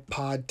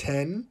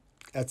SIPOD10,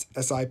 that's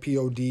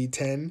SIPOD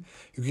 10,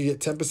 you can get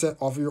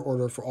 10% off of your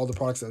order for all the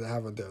products that they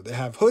have on there. They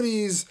have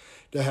hoodies,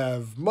 they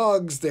have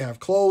mugs, they have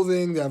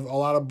clothing, they have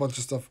a bunch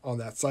of stuff on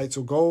that site.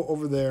 So go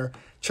over there,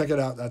 check it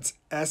out. That's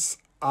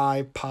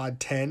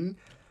SIPOD10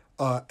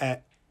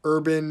 at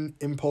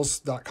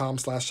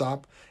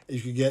urbanimpulse.com/shop.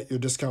 You can get your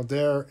discount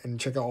there and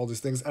check out all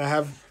these things. And I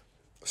have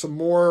some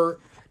more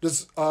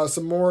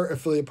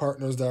affiliate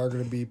partners that are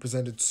going to be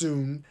presented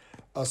soon.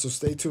 So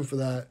stay tuned for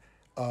that.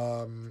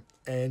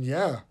 And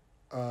yeah.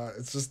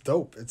 It's just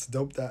dope. It's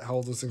dope that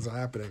all those things are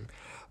happening.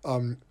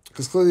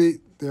 Because clearly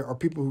there are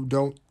people who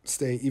don't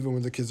stay even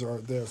when the kids are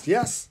there.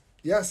 Yes.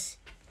 Just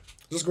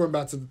going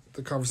back to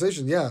the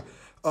conversation, yeah.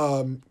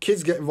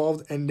 Kids get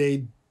involved and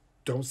they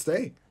don't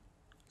stay.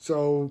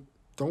 So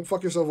don't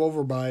fuck yourself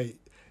over by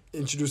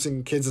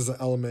introducing kids as an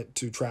element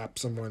to trap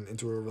someone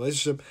into a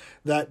relationship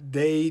that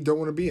they don't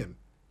want to be in.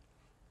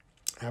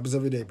 Happens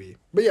every day, B.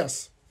 But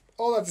yes,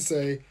 all that to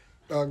say,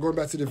 going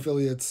back to the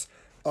affiliates,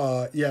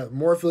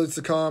 more affiliates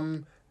to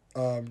come.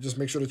 Just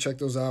make sure to check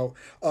those out.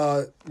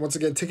 Once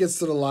again, tickets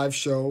to the live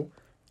show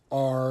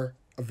are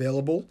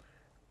available.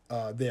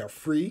 They are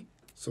free,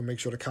 so make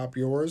sure to cop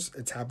yours.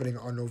 It's happening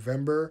on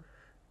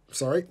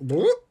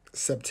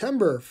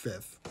September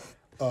 5th,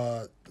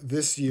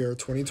 this year,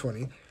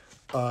 2020.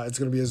 It's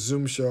going to be a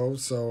Zoom show,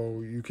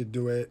 so you could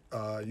do it.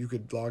 You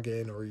could log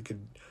in or you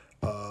could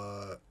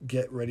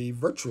get ready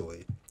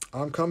virtually.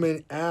 I'm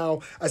coming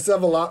out. I still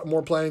have a lot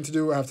more planning to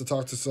do. I have to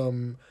talk to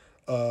some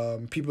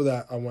people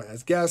that I want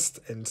as guests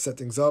and set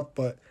things up,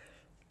 but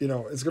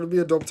it's going to be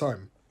a dope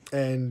time.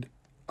 And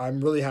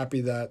I'm really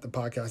happy that the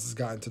podcast has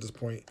gotten to this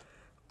point,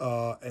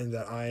 and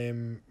that I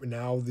am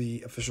now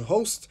the official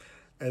host,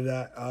 and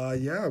that,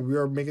 we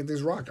are making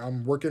things rock.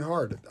 I'm working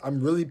hard.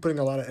 I'm really putting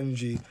a lot of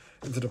energy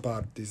into the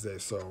pod these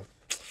days, so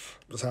I'm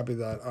just happy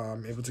that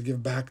I'm able to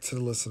give back to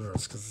the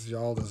listeners, because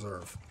y'all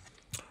deserve.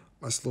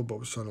 My slow boat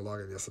was trying to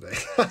log in yesterday.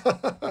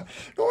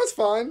 No, it's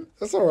fine.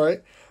 That's all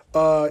right.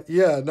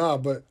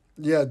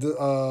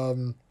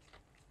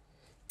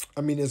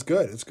 It's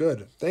good. It's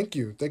good. Thank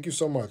you. Thank you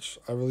so much.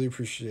 I really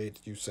appreciate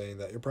you saying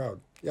that. You're proud.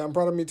 Yeah, I'm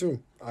proud of me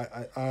too.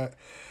 I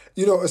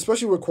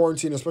especially with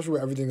quarantine, especially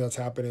with everything that's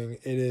happening,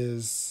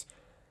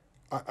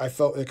 I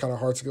felt it kind of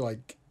hard to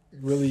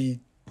really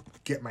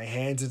get my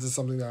hands into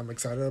something that I'm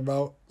excited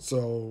about.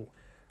 So,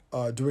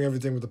 doing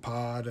everything with the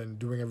pod and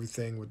doing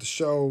everything with the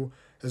show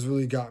has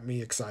really got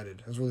me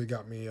excited. Has really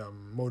got me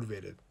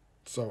motivated.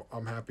 So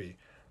I'm happy.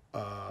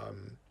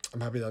 I'm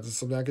happy that this is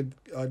something I could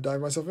dive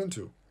myself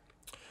into.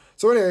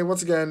 So anyway,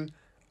 once again,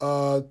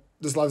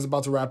 this live is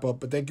about to wrap up,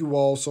 but thank you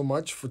all so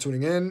much for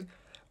tuning in.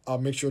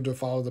 Make sure to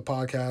follow the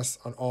podcast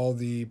on all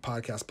the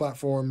podcast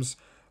platforms.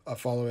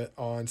 Follow it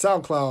on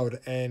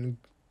SoundCloud and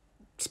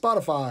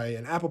Spotify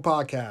and Apple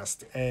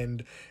Podcast.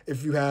 And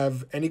if you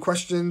have any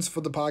questions for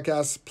the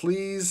podcast,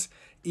 please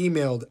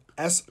email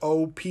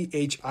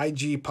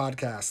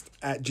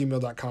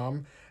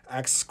sophigpodcast@gmail.com.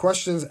 Ask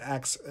questions,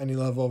 ask any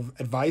level of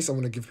advice. I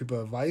want to give people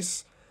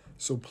advice.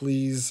 So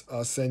please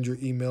send your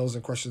emails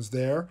and questions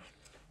there.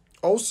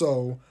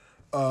 Also,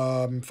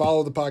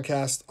 follow the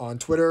podcast on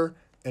Twitter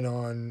and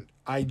on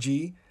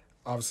IG.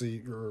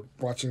 Obviously, you're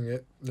watching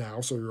it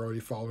now, so you're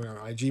already following on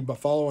IG, but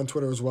follow on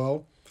Twitter as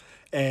well.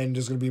 And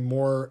there's going to be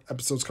more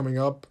episodes coming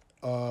up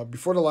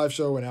before the live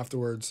show and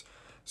afterwards.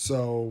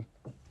 So,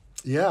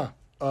 yeah.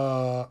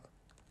 I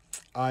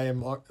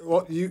am...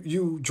 Well,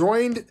 you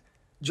joined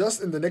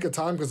just in the nick of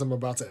time because I'm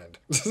about to end.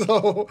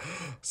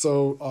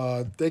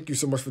 So thank you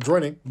so much for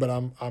joining, but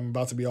I'm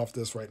about to be off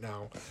this right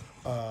now.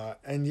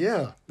 And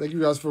yeah, thank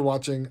you guys for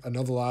watching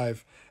another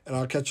live, and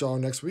I'll catch y'all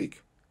next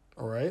week.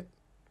 All right?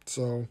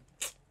 So,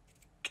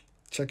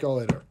 check y'all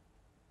later.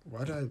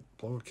 Why did I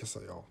blow a kiss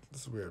at y'all?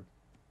 This is weird.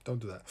 Don't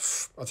do that.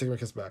 I'll take my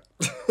kiss back.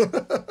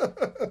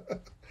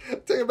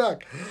 Take it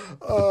back.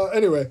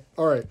 Anyway,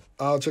 all right.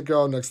 I'll check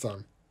y'all next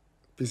time.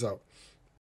 Peace out.